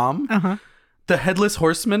justwatch.com, The Headless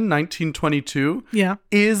Horseman 1922 Yeah.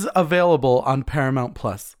 is available on Paramount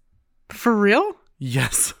Plus. For real?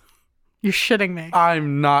 Yes. You're shitting me.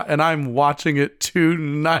 I'm not, and I'm watching it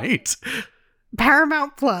tonight.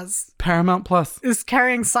 Paramount Plus Paramount Plus. is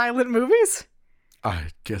carrying silent movies? I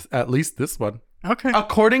guess at least this one. Okay.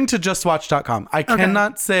 According to justwatch.com. I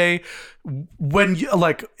cannot say when you,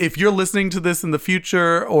 like, if you're listening to this in the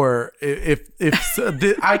future, or if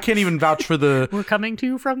I can't even vouch for the We're coming to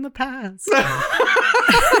you from the past.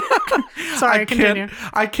 Sorry, continue.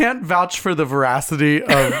 I can't vouch for the veracity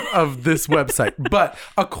of this website, but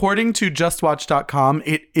according to justwatch.com,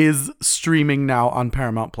 it is streaming now on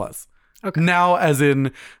Paramount Plus. Okay. Now, as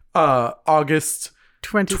in August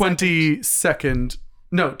 22nd.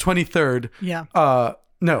 No, 23rd. Yeah.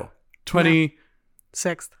 No,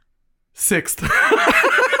 26th. 6th.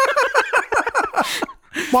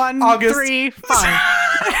 1, August. 3, 5.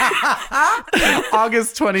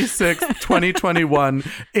 August 26th, 2021.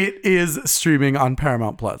 It is streaming on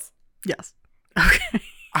Paramount Plus. Yes. Okay.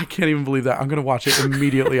 I can't even believe that. I'm going to watch it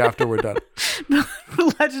immediately after we're done.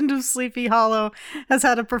 The Legend of Sleepy Hollow has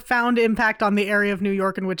had a profound impact on the area of New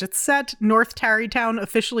York in which it's set. North Tarrytown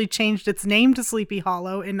officially changed its name to Sleepy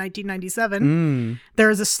Hollow in 1997. There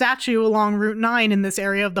is a statue along Route 9 in this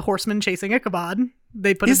area of the horseman chasing Ichabod.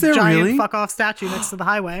 They put a giant fuck-off statue next to the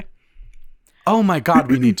highway. Oh my God,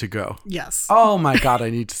 we need to go. Yes. Oh my God, I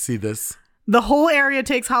need to see this. The whole area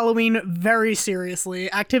takes Halloween very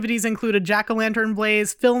seriously. Activities include a jack-o'-lantern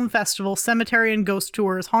blaze, film festival, cemetery and ghost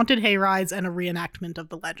tours, haunted hayrides, and a reenactment of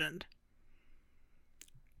the legend.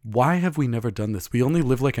 Why have we never done this? We only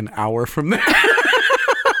live like an hour from there.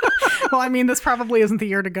 Well, I mean, this probably isn't the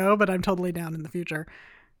year to go, but I'm totally down in the future.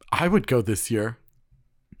 I would go this year.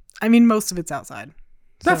 I mean, most of it's outside.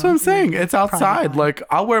 That's So, what I'm saying. It's probably outside. fine. Like,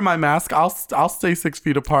 I'll wear my mask. I'll stay 6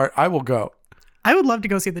 feet apart. I will go. I would love to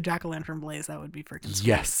go see the jack-o'-lantern blaze. That would be freaking sweet.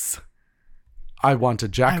 Yes. I want a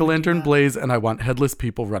jack-o'-lantern that. blaze, and I want headless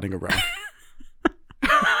people running around.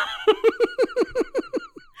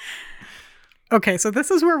 Okay, so this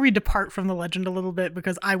is where we depart from the legend a little bit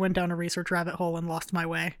because I went down a research rabbit hole and lost my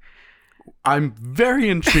way. I'm very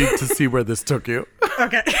intrigued to see where this took you.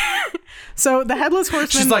 Okay. So the Headless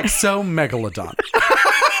Horseman... She's like, so Megalodon.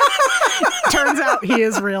 Turns out he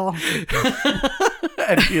is real.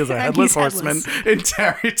 And he is a headless he's horseman in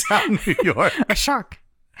Tarrytown, New York. A shark.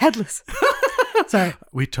 Headless. Sorry.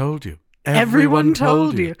 We told you. Everyone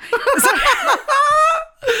told you.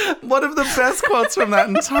 One of the best quotes from that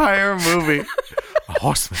entire movie. A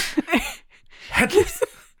horseman. Headless.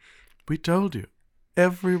 We told you.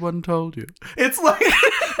 Everyone told you. It's like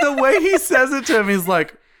the way he says it to him, he's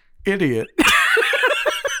like, idiot.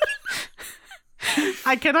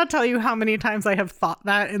 I cannot tell you how many times I have thought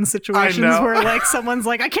that in situations where like someone's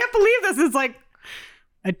like, I can't believe this. It's like,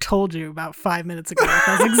 I told you about 5 minutes ago.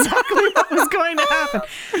 That's exactly what was going to happen.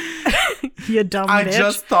 You dumb bitch. I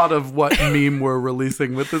just thought of what meme we're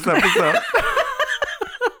releasing with this episode.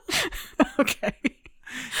 Okay.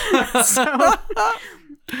 So,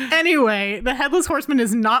 anyway, the Headless Horseman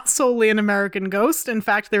is not solely an American ghost. In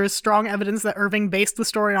fact, there is strong evidence that Irving based the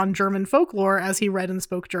story on German folklore as he read and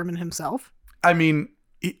spoke German himself. I mean,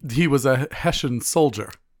 he was a Hessian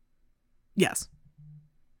soldier. Yes.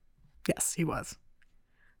 Yes, he was.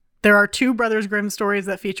 There are 2 Brothers Grimm stories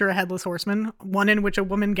that feature a headless horseman, one in which a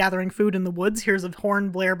woman gathering food in the woods hears a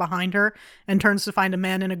horn blare behind her and turns to find a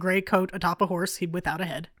man in a gray coat atop a horse without a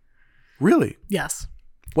head. Really? Yes.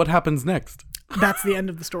 What happens next? That's the end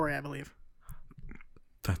of the story, I believe.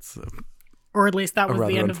 That's Or at least that was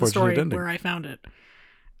the end of the story ending. where I found it.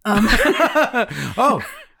 Oh,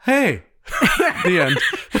 hey. The end.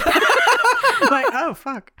 Like, oh,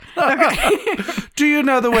 fuck. Okay. Do you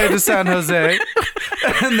know the way to San Jose?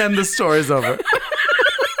 And then the story's over.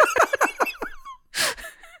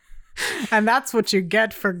 And that's what you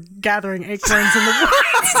get for gathering acorns in the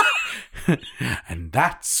woods. And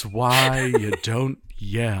that's why you don't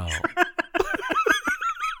yell.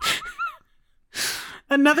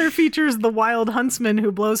 Another features the wild huntsman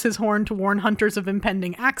who blows his horn to warn hunters of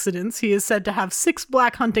impending accidents. He is said to have 6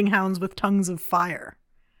 black hunting hounds with tongues of fire.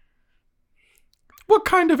 What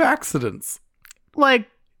kind of accidents? Like,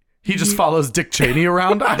 he just follows Dick Cheney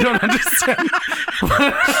around? I don't understand.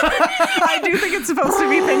 I do think it's supposed to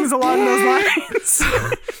be things along those lines.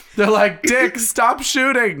 They're like, Dick, stop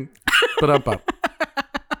shooting. But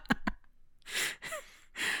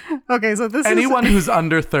Okay, so this anyone who's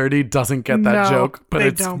under 30 doesn't get that joke, but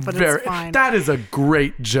it's it's fine. That is a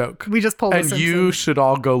great joke. We just pulled and you should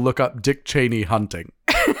all go look up Dick Cheney hunting.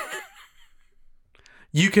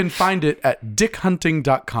 You can find it at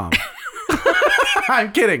dickhunting.com.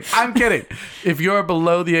 I'm kidding. If you're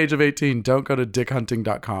below the age of 18, don't go to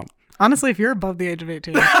dickhunting.com. Honestly, if you're above the age of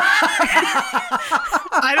 18,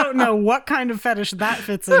 I don't know what kind of fetish that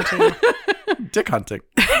fits into. Dick hunting.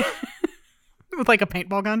 With like a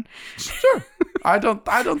paintball gun? Sure. I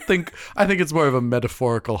think it's more of a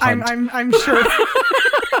metaphorical hunt. I'm sure.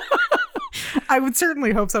 I would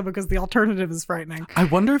certainly hope so, because the alternative is frightening. I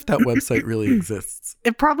wonder if that website really exists.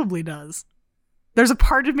 It probably does. There's a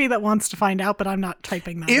part of me that wants to find out, but I'm not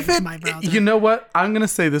typing that into my browser. You know what? I'm going to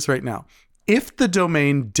say this right now. If the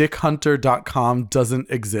domain dickhunter.com doesn't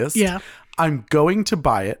exist, I'm going to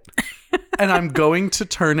buy it, and I'm going to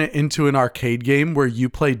turn it into an arcade game where you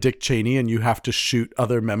play Dick Cheney and you have to shoot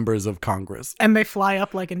other members of Congress. And they fly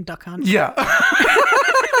up like in Duck Hunt. Yeah.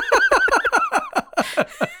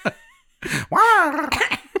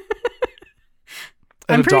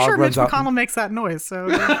 I'm pretty sure Mitch McConnell makes that noise, so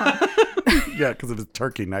yeah, because of his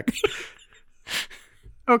turkey neck.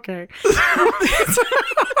 Okay.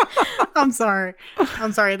 I'm sorry.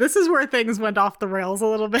 This is where things went off the rails a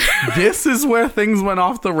little bit. This is where things went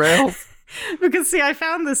off the rails? Because, see, I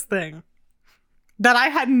found this thing that I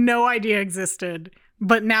had no idea existed,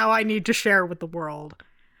 but now I need to share with the world.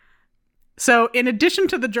 So, in addition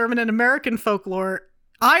to the German and American folklore,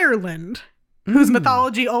 Ireland, whose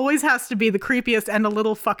mythology always has to be the creepiest and a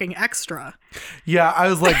little fucking extra. Yeah, I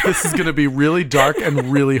was like, this is going to be really dark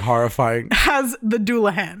and really horrifying. Has the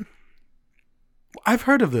Dullahan. I've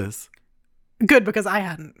heard of this. Good, because I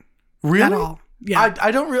hadn't. Really? At all. Yeah.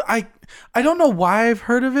 I don't know why I've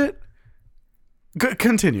heard of it.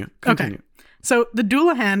 Continue. Okay. So the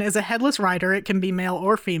Dullahan is a headless rider. It can be male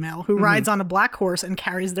or female, who rides on a black horse and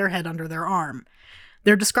carries their head under their arm.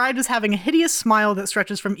 They're described as having a hideous smile that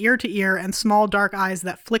stretches from ear to ear and small dark eyes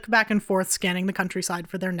that flick back and forth, scanning the countryside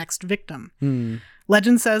for their next victim.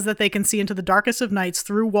 Legend says that they can see into the darkest of nights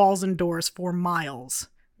through walls and doors for miles.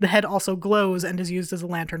 The head also glows and is used as a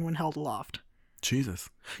lantern when held aloft. Jesus.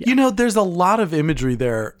 Yeah. You know, there's a lot of imagery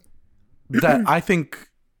there that I think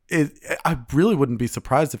I really wouldn't be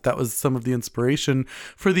surprised if that was some of the inspiration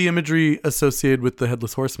for the imagery associated with the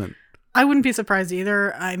Headless Horseman. I wouldn't be surprised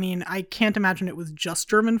either. I mean, I can't imagine it was just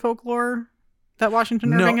German folklore that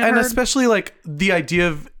Washington Irving had heard. Especially like the idea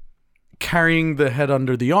of carrying the head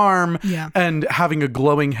under the arm and having a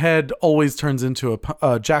glowing head always turns into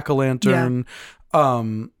a jack-o'-lantern.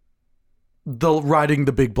 The riding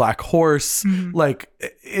the big black horse, like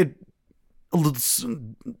it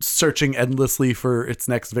searching endlessly for its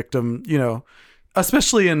next victim, you know,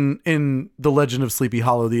 especially in The Legend of Sleepy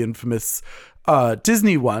Hollow, the infamous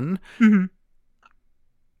Disney one.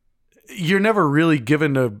 You're never really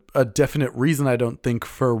given a definite reason, I don't think,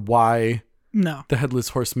 for why the Headless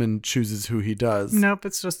Horseman chooses who he does. Nope,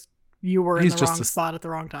 it's just you were in the wrong spot at the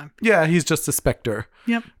wrong time. Yeah, he's just a specter.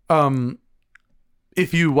 Yep.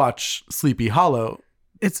 If you watch Sleepy Hollow,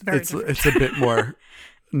 it's a bit more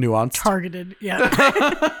nuanced, targeted. Yeah.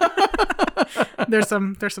 there's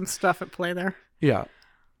some stuff at play there. Yeah.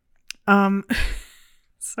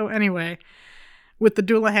 So anyway, with the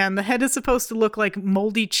Dullahan, the head is supposed to look like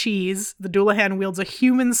moldy cheese. The Dullahan wields a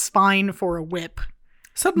human spine for a whip.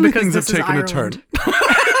 Suddenly things have taken a turn.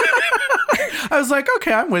 I was like,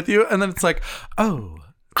 okay, I'm with you. And then it's like, oh.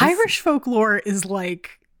 Irish folklore is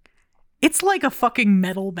like, it's like a fucking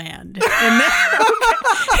metal band. And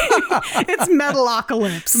it's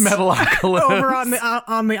Metalocalypse. Metalocalypse. Over on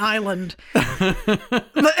the island.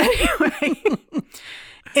 But anyway,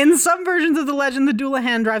 in some versions of the legend, the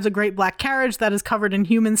Dullahan drives a great black carriage that is covered in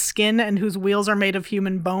human skin and whose wheels are made of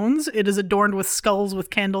human bones. It is adorned with skulls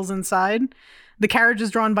with candles inside. The carriage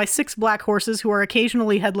is drawn by 6 black horses who are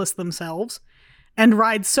occasionally headless themselves and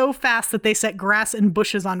ride so fast that they set grass and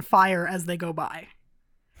bushes on fire as they go by.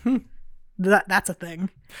 That's a thing.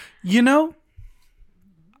 You know,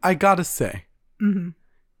 I gotta say,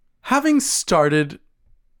 having started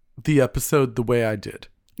the episode the way I did,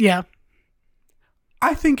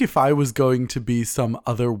 I think if I was going to be some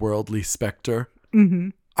otherworldly specter,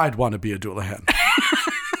 I'd want to be a Dullahan.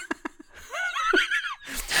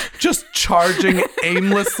 just charging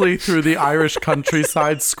aimlessly through the Irish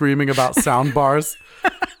countryside, screaming about sound bars,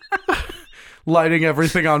 lighting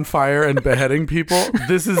everything on fire and beheading people.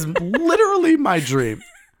 This is literally my dream.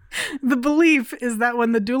 The belief is that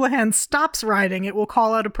when the Dullahan stops riding, it will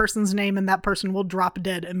call out a person's name and that person will drop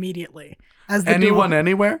dead immediately. As the Anyone,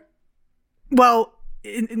 anywhere? Well,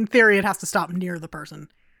 in theory, it has to stop near the person.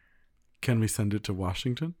 Can we send it to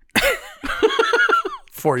Washington?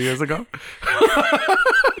 4 years ago?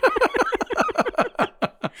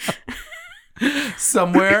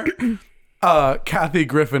 Somewhere, Kathy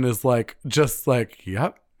Griffin is yep.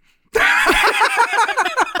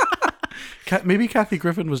 Maybe Kathy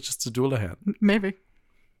Griffin was just a Dullahan. Maybe.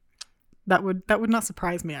 That would not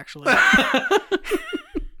surprise me, actually.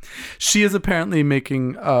 She is apparently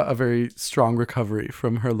making a very strong recovery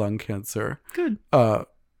from her lung cancer. Good.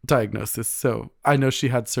 Diagnosis. So I know she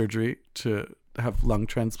had surgery to have lung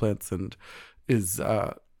transplants and is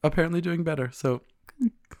apparently doing better. So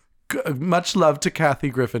much love to Kathy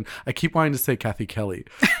Griffin. I keep wanting to say Kathy Kelly,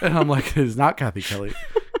 and I'm like, it is not Kathy Kelly.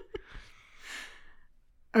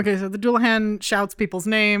 Okay, so the Dullahan shouts people's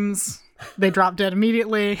names. They drop dead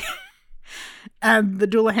immediately. And the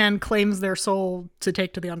Dullahan claims their soul to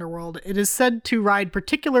take to the underworld. It is said to ride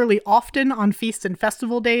particularly often on feast and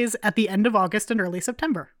festival days at the end of August and early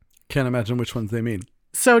September. Can't imagine which ones they mean.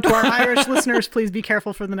 So to our Irish listeners, please be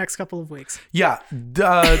careful for the next couple of weeks. Yeah,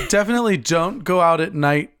 definitely don't go out at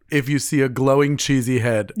night if you see a glowing cheesy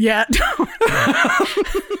head. Yeah.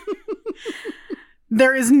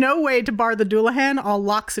 There is no way to bar the Dullahan. All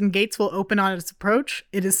locks and gates will open on its approach.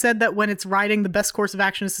 It is said that when it's riding, the best course of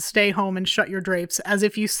action is to stay home and shut your drapes, as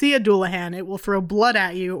if you see a Dullahan, it will throw blood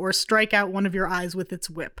at you or strike out one of your eyes with its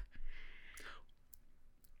whip.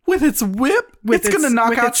 With its whip? It's going to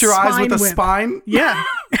knock out your eyes with a spine? Yeah.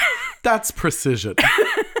 That's precision.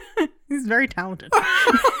 He's very talented.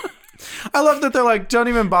 I love that they're like, don't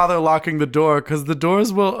even bother locking the door because the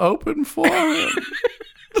doors will open for him.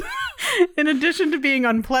 In addition to being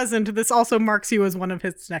unpleasant, this also marks you as one of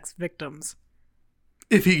his next victims.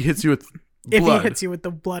 If he hits you with blood. If he hits you with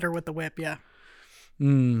the blood or with the whip, yeah.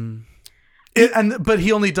 But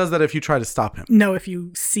he only does that if you try to stop him. No, if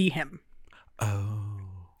you see him. Oh.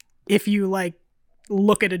 If you,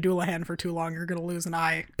 look at a Dullahan for too long, you're going to lose an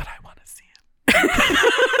eye. But I want to see him.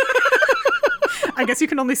 I guess you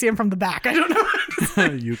can only see him from the back. I don't know.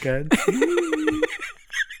 You can see.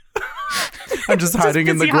 I'm just hiding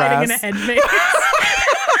in the grass. Hiding in a head vase.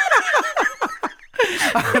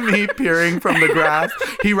 I'm me peering from the grass.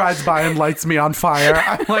 He rides by and lights me on fire.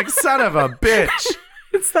 I'm like, son of a bitch.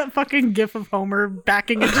 It's that fucking gif of Homer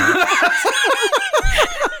backing into the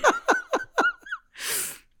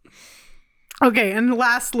Okay, and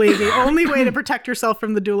lastly, the only way to protect yourself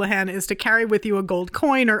from the Dullahan is to carry with you a gold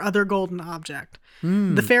coin or other golden object.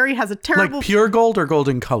 The fairy has a terrible... Like pure gold or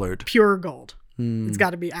golden colored? Pure gold. It's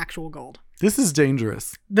got to be actual gold. This is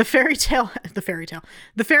dangerous. The fairy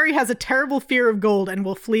has a terrible fear of gold and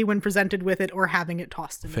will flee when presented with it or having it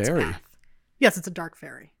tossed in its path. Yes, it's a dark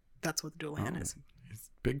fairy. That's what the Dullahan is. He's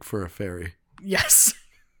big for a fairy. Yes.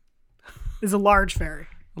 It's a large fairy.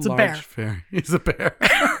 It's a bear. Fairy. He's a bear.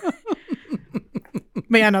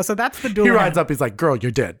 But yeah, no, so that's the Dullahan. He rides up, he's like, girl,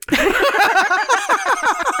 you're dead.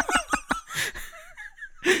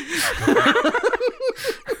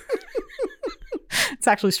 It's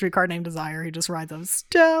actually Streetcar Named Desire. He just rides up,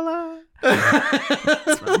 Stella.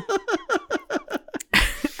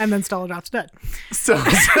 And then Stella drops dead. So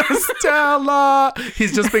Stella.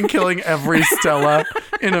 He's just been killing every Stella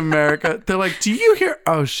in America. They're like, do you hear?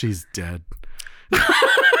 Oh, she's dead.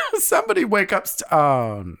 Somebody wake up.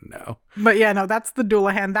 Oh, no. But yeah, no, that's the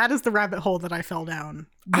Dullahan. That is the rabbit hole that I fell down.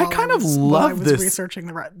 I kind of love this. Researching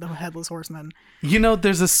the Headless Horseman. You know,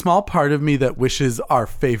 there's a small part of me that wishes our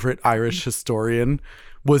favorite Irish historian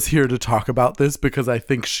was here to talk about this because I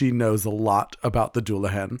think she knows a lot about the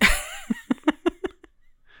Dullahan.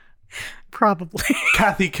 Probably.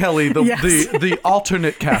 Kathy Kelly, the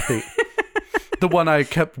alternate Kathy. The one I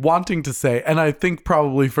kept wanting to say, and I think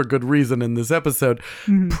probably for good reason in this episode,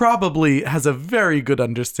 probably has a very good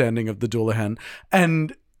understanding of the Dullahan.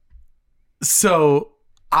 And so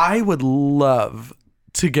I would love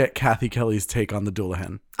to get Kathy Kelly's take on the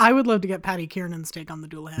Dullahan. I would love to get Patty Kiernan's take on the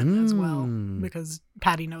Dullahan as well, because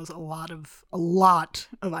Patty knows a lot of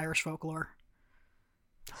Irish folklore.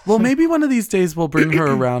 Well, maybe one of these days we'll bring her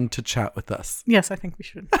around to chat with us. Yes, I think we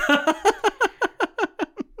should.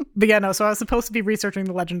 But yeah, no, so I was supposed to be researching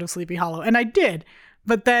the legend of Sleepy Hollow, and I did.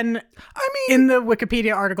 But then, in the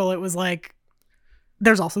Wikipedia article, it was like,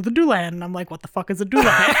 there's also the Dullahan. And I'm like, what the fuck is a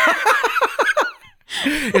Dullahan?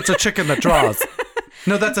 It's a chicken that draws.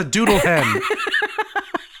 No, that's a doodle hen.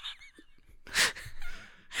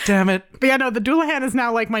 Damn it. But yeah, no, the Doulahan is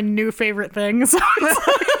now like my new favorite thing. So it's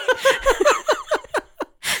like,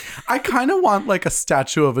 I kind of want like a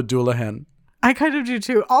statue of a Doulahan. I kind of do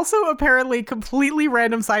too. Also, apparently, completely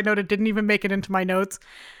random side note, it didn't even make it into my notes.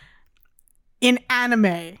 In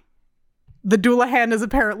anime, the Doulahan is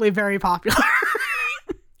apparently very popular.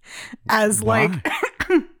 As Why?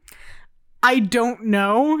 like, I don't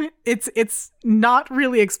know. It's not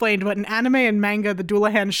really explained, but in anime and manga, the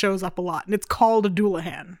Doulahan shows up a lot, and it's called a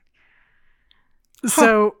Doulahan.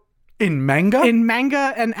 So In manga? in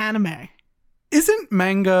manga and anime, Isn't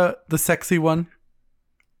manga the sexy one?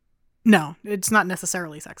 no, it's not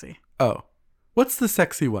necessarily sexy. Oh. What's the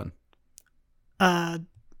sexy one? I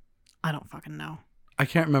don't fucking know. I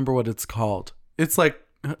can't remember what it's called. It's like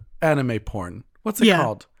anime porn. What's it Yeah.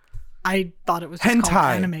 called? I thought it was just Hentai.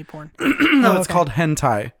 called anime porn. No, it's okay. called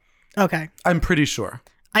hentai. Okay. I'm pretty sure.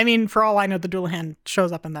 I mean, for all I know, the Doulahan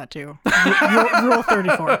shows up in that too. Rule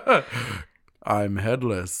 34. I'm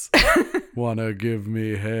headless. Wanna give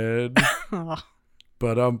me head? Oh.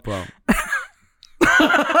 Ba-dum-bum.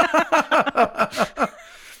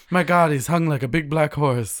 My God, he's hung like a big black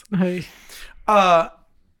horse. Hey.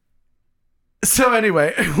 So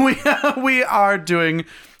anyway, we are doing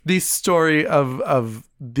the story of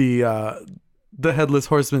the Headless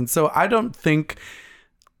Horseman. So I don't think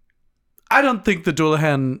the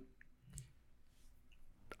Doulahan.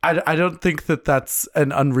 I don't think that that's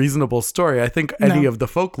an unreasonable story. I think any No. of the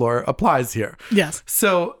folklore applies here. Yes.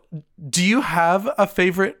 So, do you have a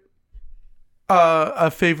favorite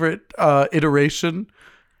iteration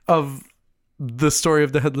of the story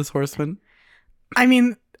of the Headless Horseman? I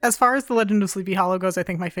mean, as far as the Legend of Sleepy Hollow goes, I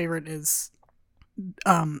think my favorite is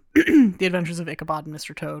The Adventures of Ichabod and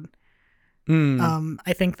Mr. Toad.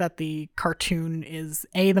 I think that the cartoon is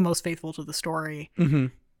A, the most faithful to the story,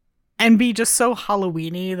 and B, just so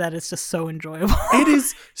Halloween-y that it's just so enjoyable. It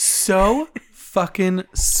is so fucking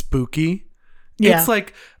spooky. Yeah. It's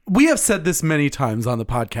like, we have said this many times on the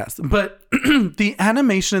podcast, but the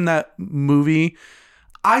animation in that movie,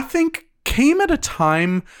 I think, came at a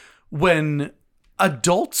time when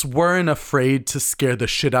adults weren't afraid to scare the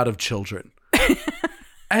shit out of children.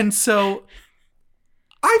 And so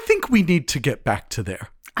I think we need to get back to there.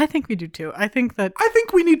 I think we do too. I think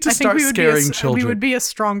we need to I think start we would scaring be a, children. We would be a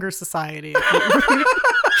stronger society if we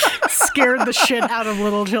scared the shit out of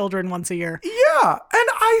little children once a year. Yeah, and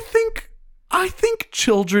I think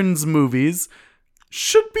children's movies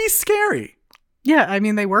should be scary. Yeah, I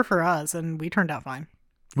mean, they were for us, and we turned out fine.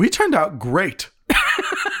 We turned out great.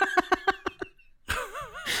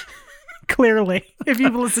 Clearly, if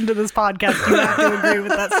you've listened to this podcast, you have to agree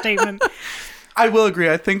with that statement. I will agree.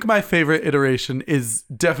 I think my favorite iteration is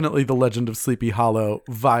definitely The Legend of Sleepy Hollow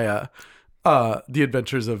via The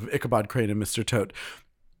Adventures of Ichabod Crane and Mr. Toad.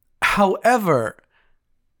 However,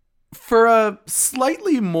 for a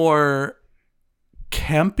slightly more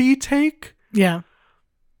campy take, Yeah.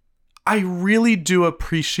 I really do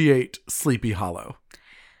appreciate Sleepy Hollow.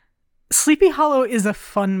 Sleepy Hollow is a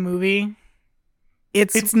fun movie.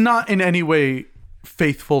 It's not in any way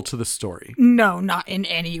faithful to the story. No, not in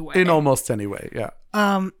any way. In almost any way, yeah.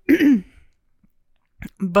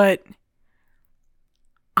 But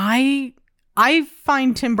I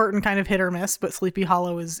find Tim Burton kind of hit or miss, but Sleepy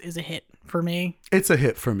Hollow is a hit for me. It's a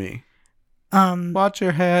hit for me. Watch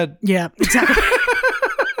your head. Yeah, exactly.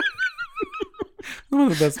 One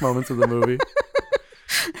of the best moments of the movie.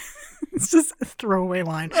 It's just a throwaway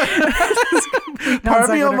line. Part of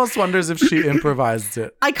me almost wonders if she improvised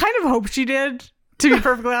it. I kind of hope she did, to be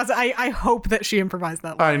perfectly honest. I hope that she improvised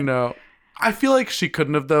that line. I know. I feel like she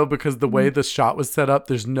couldn't have, though, because the way the shot was set up,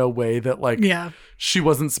 there's no way that, like, Yeah. she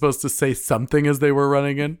wasn't supposed to say something as they were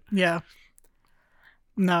running in. Yeah.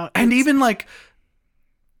 No. And even, like,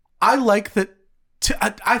 I like that.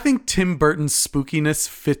 I think Tim Burton's spookiness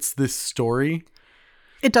fits this story.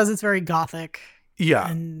 It does. It's very gothic. Yeah.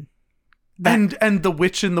 And And the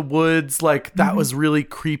witch in the woods, like, that was really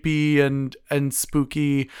creepy and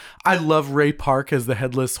spooky. I love Ray Park as the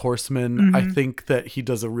Headless Horseman. I think that he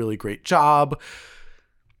does a really great job.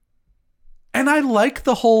 And I like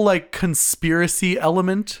the whole, like, conspiracy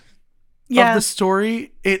element of the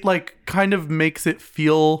story. It, like, kind of makes it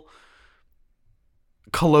feel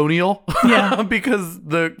colonial. Yeah. Because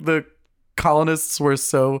the colonists were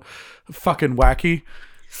so fucking wacky.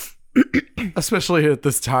 Especially at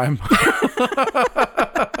this time.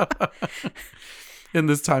 In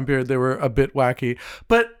this time period, they were a bit wacky.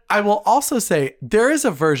 But I will also say, there is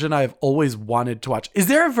a version I've always wanted to watch. Is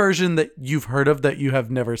there a version that you've heard of that you have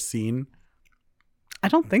never seen? I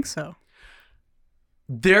don't think so.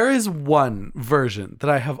 There is one version that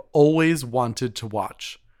I have always wanted to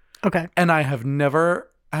watch. Okay. And I have never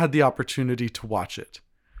had the opportunity to watch it.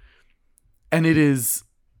 And it is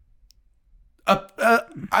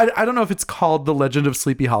I don't know if it's called The Legend of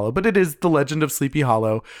Sleepy Hollow, but it is The Legend of Sleepy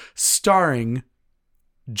Hollow, starring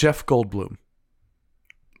Jeff Goldblum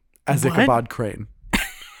as What? Ichabod Crane.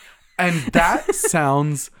 And that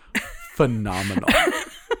sounds phenomenal.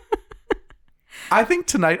 I think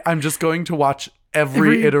tonight I'm just going to watch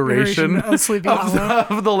every iteration of Sleepy Hollow.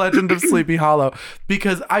 of The Legend of Sleepy Hollow,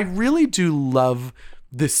 because I really do love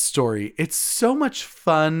this story. It's so much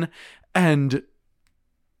fun, and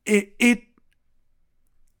it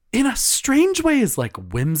in a strange way is like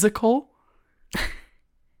whimsical.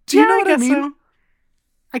 Do you know what I mean? So.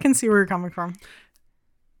 I can see where you're coming from.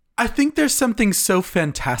 I think there's something so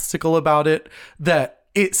fantastical about it that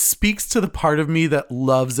it speaks to the part of me that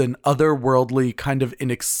loves an otherworldly, kind of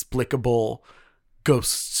inexplicable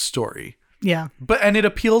ghost story. Yeah. And it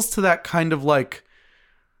appeals to that kind of like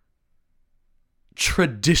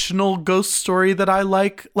traditional ghost story that I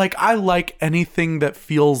like. Like, I like anything that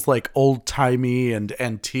feels like old-timey and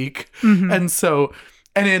antique. Mm-hmm. And so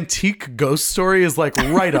an antique ghost story is like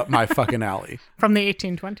right up my fucking alley. From the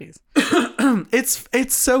 1820s.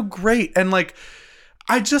 It's so great. And like,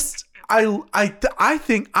 I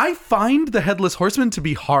think I find the Headless Horseman to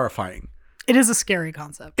be horrifying. It is a scary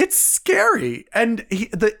concept. It's scary. And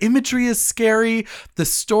the imagery is scary. The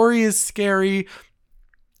story is scary.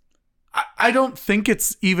 I don't think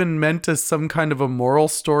it's even meant as some kind of a moral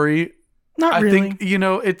story. Not really. I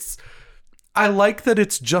think, I like that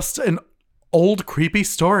it's just an old creepy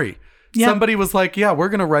story. Yeah. Somebody was like, yeah, we're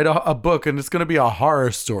going to write a book and it's going to be a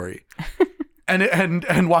horror story.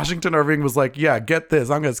 and Washington Irving was like, yeah, get this.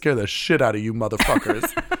 I'm going to scare the shit out of you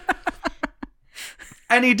motherfuckers.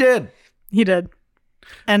 And he did. He did.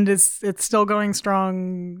 And it's still going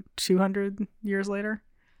strong 200 years later?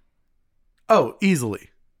 Oh, easily.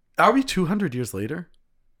 Are we 200 years later?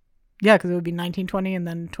 Yeah, because it would be 1920 and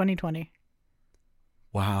then 2020.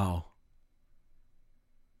 Wow.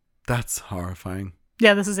 That's horrifying.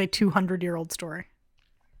 Yeah, this is a 200-year-old story.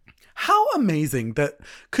 How amazing that.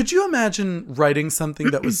 Could you imagine writing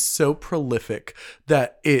something that was so prolific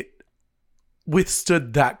that it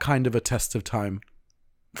withstood that kind of a test of time?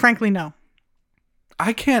 Frankly, no.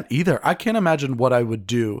 I can't either. I can't imagine what I would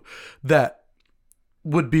do that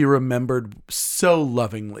would be remembered so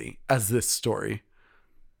lovingly as this story.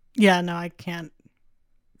 Yeah, no, I can't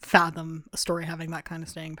fathom a story having that kind of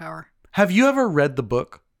staying power. Have you ever read the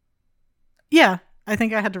book? Yeah, I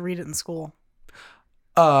think I had to read it in school.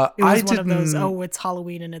 It was one of those, it's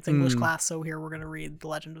Halloween and it's English class, so here we're going to read The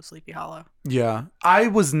Legend of Sleepy Hollow. Yeah, I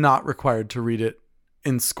was not required to read it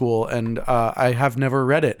in school, and I have never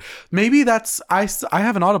read it. Maybe that's I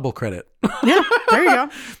have an Audible credit. Yeah, there you go.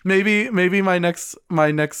 maybe my next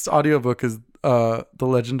audiobook is The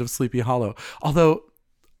Legend of Sleepy Hollow. Although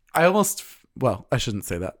I shouldn't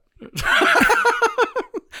say that.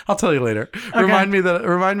 I'll tell you later. Okay. Remind me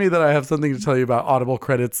that I have something to tell you about Audible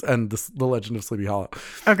credits and The Legend of Sleepy Hollow.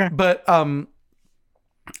 Okay. But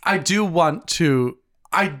I do want to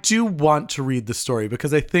read the story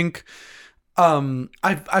because I think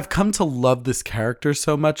I've come to love this character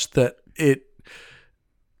so much that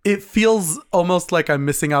it feels almost like I'm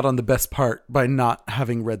missing out on the best part by not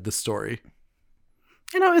having read the story.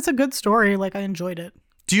 It's a good story. Like, I enjoyed it.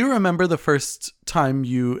 Do you remember the first time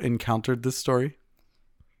you encountered this story?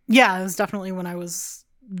 Yeah, it was definitely when I was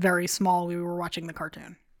very small. We were watching the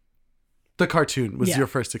cartoon. The cartoon was your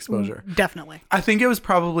first exposure. Definitely. I think it was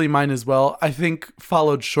probably mine as well. I think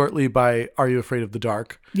followed shortly by Are You Afraid of the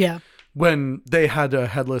Dark? Yeah. When they had a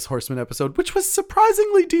Headless Horseman episode, which was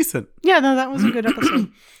surprisingly decent. Yeah, no, that was a good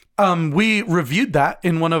episode. We reviewed that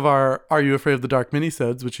in one of our Are You Afraid of the Dark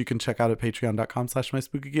minisodes, which you can check out at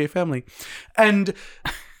patreon.com/myspooky-gay-family. And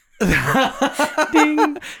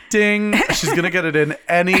Ding. Ding. She's going to get it in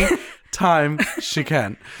any time she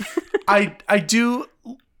can. I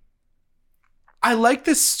like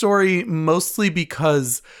this story mostly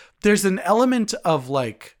because there's an element of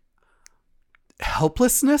like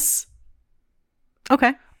helplessness.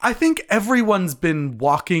 Okay. I think everyone's been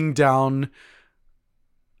walking down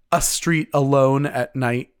a street alone at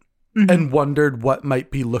night and wondered what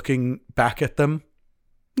might be looking back at them.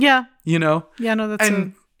 Yeah. You know? Yeah, no,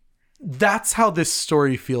 that's how this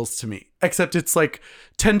story feels to me. Except it's like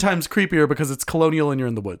 10 times creepier because it's colonial and you're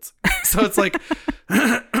in the woods. So it's like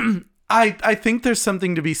I think there's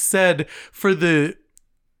something to be said for the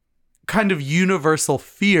kind of universal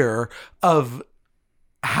fear of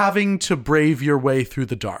having to brave your way through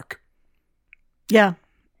the dark. Yeah.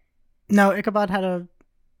 No, Ichabod had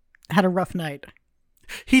a rough night.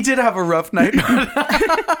 He did have a rough night.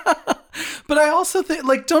 But I also think,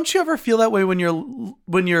 like, don't you ever feel that way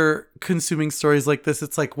when you're consuming stories like this?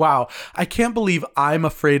 It's like, wow, I can't believe I'm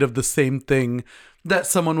afraid of the same thing that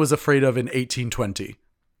someone was afraid of in 1820.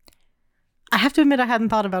 I have to admit I hadn't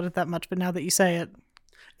thought about it that much, but now that you say it.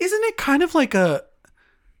 Isn't it kind of like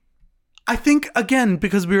I think, again,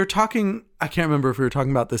 because we were talking, I can't remember if we were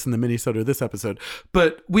talking about this in the mini-sode or this episode,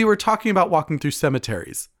 but we were talking about walking through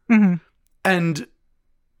cemeteries. Mm-hmm. And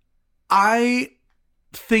I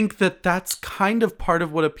think that that's kind of part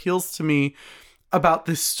of what appeals to me about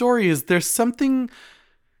this story is there's something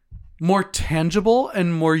more tangible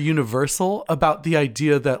and more universal about the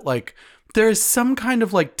idea that, like, there is some kind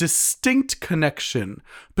of, like, distinct connection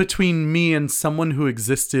between me and someone who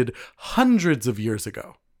existed hundreds of years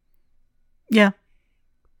ago. Yeah.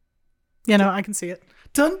 Yeah, no, I can see it.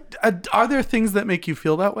 Are there things that make you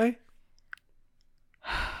feel that way?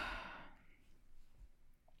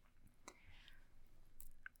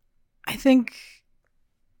 I think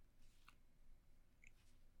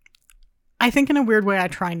in a weird way I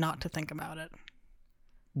try not to think about it.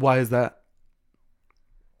 Why is that?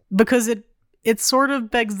 Because it sort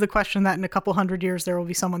of begs the question that in a couple hundred years there will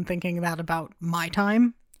be someone thinking that about my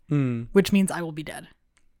time, which means I will be dead.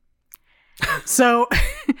 So,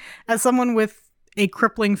 as someone with a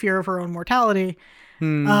crippling fear of her own mortality,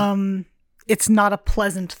 it's not a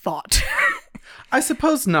pleasant thought. I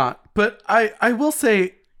suppose not, but I will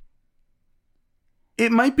say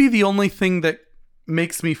it might be the only thing that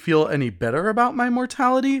makes me feel any better about my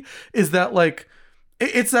mortality is that, like,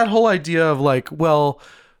 it's that whole idea of, like, well,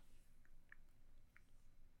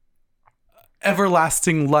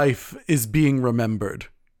 everlasting life is being remembered.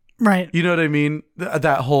 Right. You know what I mean?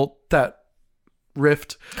 That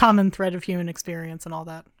rift. Common thread of human experience and all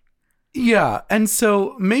that. Yeah. And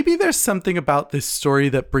so maybe there's something about this story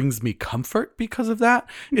that brings me comfort because of that.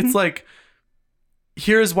 Mm-hmm. It's like,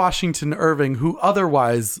 here's Washington Irving, who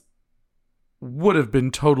otherwise would have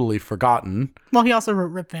been totally forgotten. Well, he also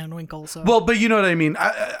wrote Rip Van Winkle. So. Well, but you know what I mean?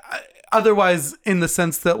 Otherwise, in the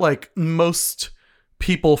sense that, like, most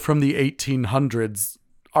people from the 1800s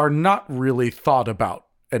are not really thought about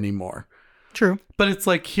anymore. True. But it's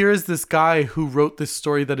like, here is this guy who wrote this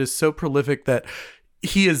story that is so prolific that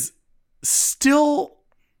he is still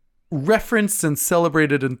referenced and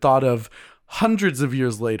celebrated and thought of hundreds of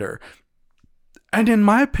years later. And in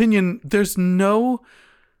my opinion, there's no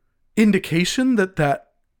indication that that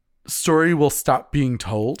story will stop being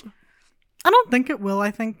told. I don't think it will.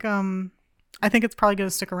 I think it's probably going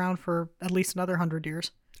to stick around for at least another 100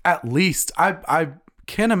 years. At least. I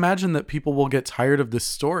can't imagine that people will get tired of this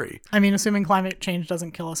story. I mean, assuming climate change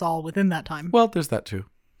doesn't kill us all within that time. Well, there's that too.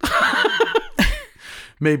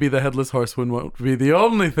 Maybe the headless horseman won't be the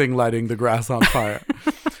only thing lighting the grass on fire.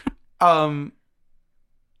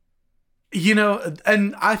 You know,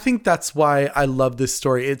 and I think that's why I love this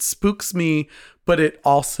story. It spooks me, but it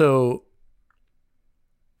also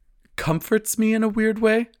comforts me in a weird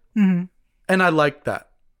way. Mm-hmm. And I like that.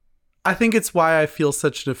 I think it's why I feel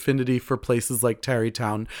such an affinity for places like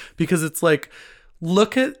Tarrytown, because it's like,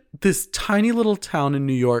 look at this tiny little town in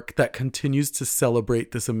New York that continues to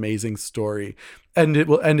celebrate this amazing story. And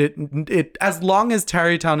it as long as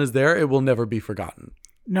Tarrytown is there, it will never be forgotten.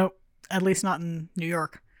 Nope. At least not in New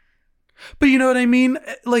York. But you know what I mean?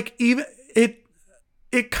 Like, even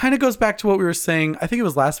it kind of goes back to what we were saying, I think it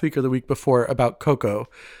was last week or the week before, about Coco,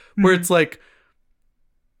 where it's like,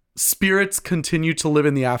 spirits continue to live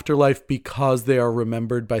in the afterlife because they are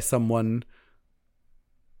remembered by someone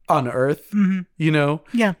on Earth, you know?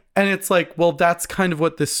 Yeah. And it's like, well, that's kind of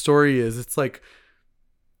what this story is. It's like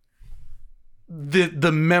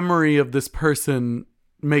the memory of this person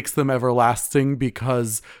makes them everlasting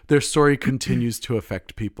because their story continues to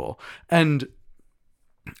affect people. And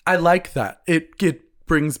I like that. It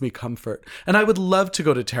brings me comfort. And I would love to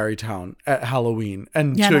go to Tarrytown at Halloween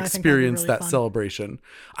and to experience really that fun celebration.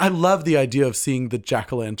 I love the idea of seeing the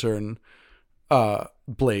jack-o'-lantern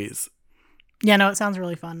blaze. Yeah, no, it sounds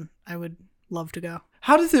really fun. I would love to go.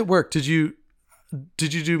 How does it work? Did you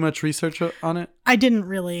do much research on it? I didn't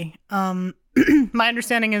really. My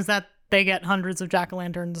understanding is that they get hundreds of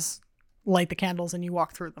jack-o'-lanterns, light the candles, and you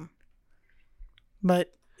walk through them.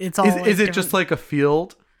 But it's all... Is it just like a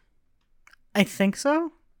field? I think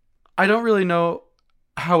so. I don't really know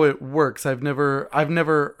how it works. I've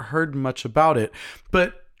never heard much about it.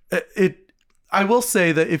 But I will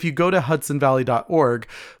say that if you go to hudsonvalley.org,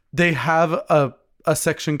 they have a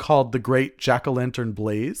section called The Great Jack-o'-lantern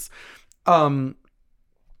Blaze. And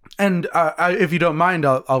if you don't mind,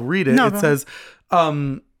 I'll read it. No, it says...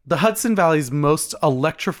 The the Hudson Valley's most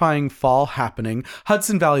electrifying fall happening.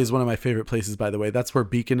 Hudson Valley is one of my favorite places, by the way. That's where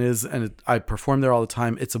Beacon is, and I perform there all the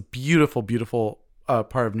time. It's a beautiful, beautiful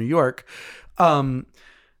part of New York.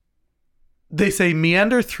 They say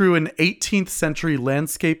meander through an 18th century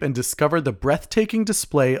landscape and discover the breathtaking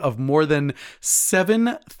display of more than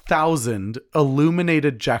 7,000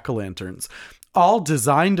 illuminated jack-o'-lanterns, all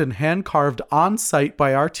designed and hand-carved on site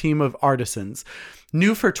by our team of artisans.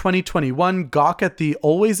 New for 2021, gawk at the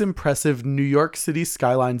always impressive New York City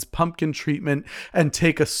skyline's pumpkin treatment and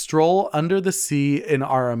take a stroll under the sea in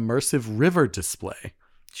our immersive river display.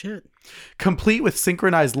 Shit. Complete with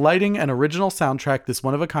synchronized lighting and original soundtrack, this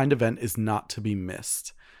one-of-a-kind event is not to be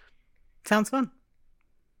missed. Sounds fun.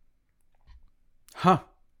 Huh.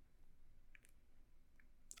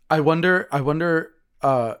 I wonder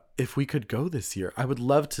if we could go this year. I would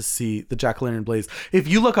love to see the Jack-o'-lantern blaze. If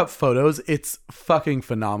you look up photos, it's fucking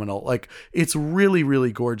phenomenal. Like, it's really,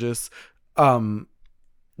 really gorgeous.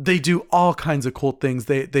 They do all kinds of cool things.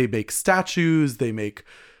 They make statues. They make,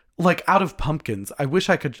 like, out of pumpkins. I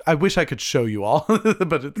wish I could show you all,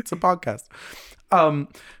 but it's a podcast.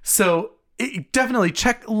 So definitely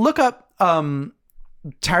look up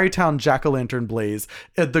Tarrytown Jack-o'-lantern Blaze,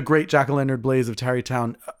 the Great Jack-o'-lantern Blaze of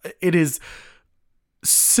Tarrytown. It is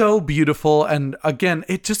so beautiful, and again,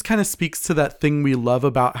 it just kind of speaks to that thing we love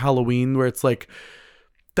about Halloween, where it's like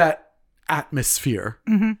that atmosphere.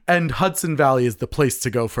 Mm-hmm. And Hudson Valley is the place to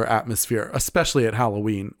go for atmosphere, especially at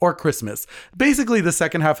Halloween or Christmas. Basically, the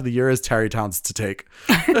second half of the year is Tarrytown's to take.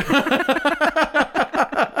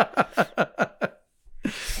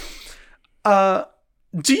 Do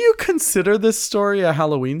you consider this story a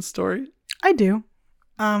Halloween story? I do.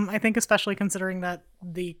 I think especially considering that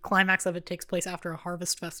the climax of it takes place after a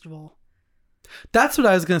harvest festival. That's what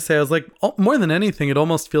I was going to say. I was like, more than anything, it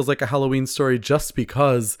almost feels like a Halloween story just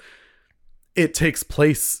because it takes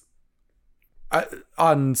place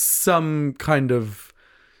on some kind of,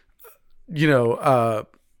 a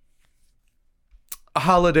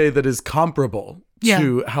holiday that is comparable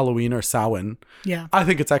to Halloween or Samhain. Yeah. I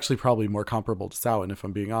think it's actually probably more comparable to Samhain, if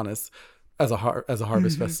I'm being honest, as a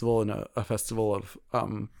harvest festival and a festival of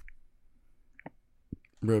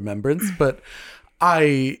remembrance. But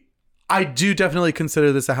I do definitely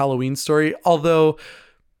consider this a Halloween story, although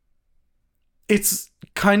it's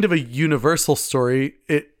kind of a universal story.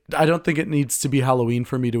 I don't think it needs to be Halloween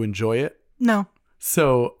for me to enjoy it. No.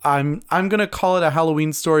 So I'm gonna call it a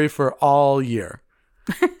Halloween story for all year.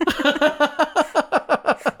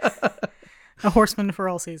 A horseman for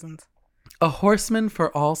all seasons. A horseman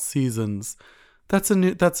for all seasons. That's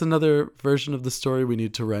another version of the story we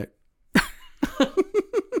need to write.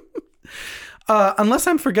 Unless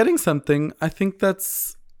I'm forgetting something, I think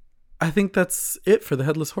that's it for the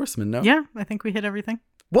Headless Horseman. No? Yeah, I think we hit everything.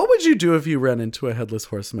 What would you do if you ran into a Headless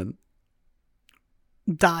Horseman?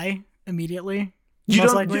 Die immediately.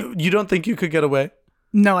 You don't think you could get away?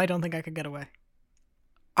 No, I don't think I could get away.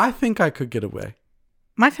 I think I could get away.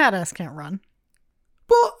 My fat ass can't run.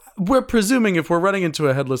 Well, we're presuming if we're running into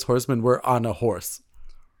a Headless Horseman, we're on a horse.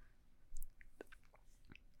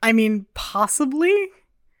 I mean, possibly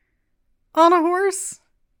on a horse.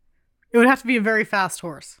 It would have to be a very fast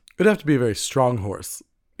horse. It would have to be a very strong horse.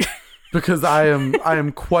 Because I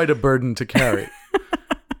am quite a burden to carry.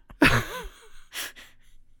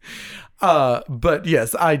 But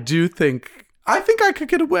yes, I think I could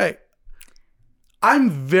get away. I'm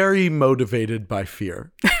very motivated by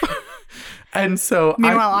fear. And so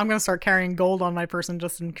meanwhile, I'm going to start carrying gold on my person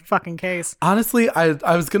just in fucking case. Honestly,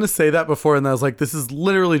 I was going to say that before, and I was like, this is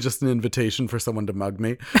literally just an invitation for someone to mug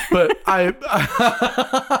me. But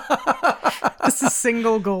Just a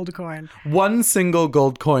single gold coin. One single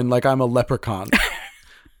gold coin, like I'm a leprechaun.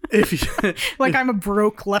 Like I'm a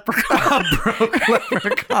broke leprechaun. A broke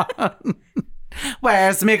leprechaun.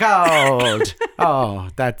 Where's me gold? Oh,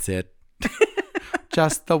 that's it.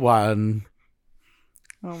 Just the one.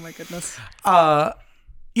 Oh my goodness.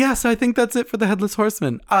 Yeah, so I think that's it for the Headless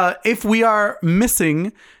Horseman. If we are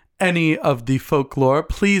missing any of the folklore,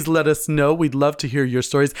 please let us know. We'd love to hear your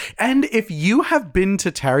stories. And if you have been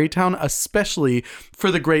to Tarrytown, especially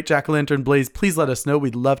for the Great Jack-o'-lantern Blaze, please let us know.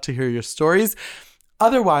 We'd love to hear your stories.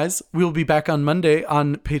 Otherwise, we'll be back on Monday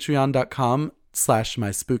on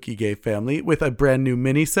patreon.com/myspooky-gay-family with a brand new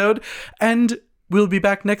mini-sode. And we'll be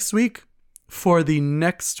back next week for the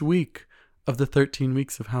next week of the 13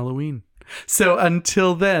 weeks of Halloween. So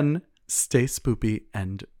until then, stay spoopy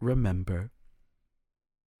and remember.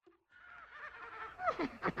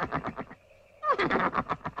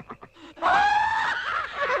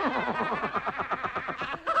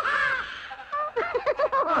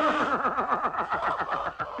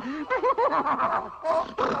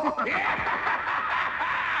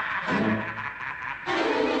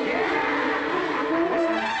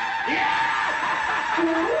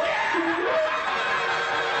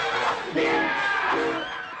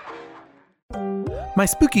 My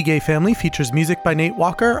Spooky Gay Family features music by Nate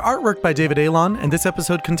Walker, artwork by David Alon, and this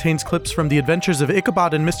episode contains clips from The Adventures of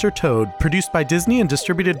Ichabod and Mr. Toad, produced by Disney and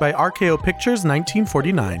distributed by RKO Pictures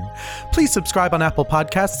 1949. Please subscribe on Apple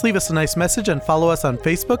Podcasts, leave us a nice message, and follow us on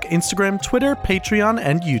Facebook, Instagram, Twitter, Patreon,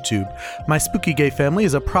 and YouTube. My Spooky Gay Family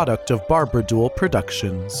is a product of Barbara Duel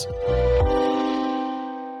Productions.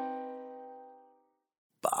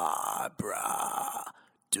 Barbara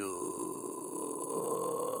Duel.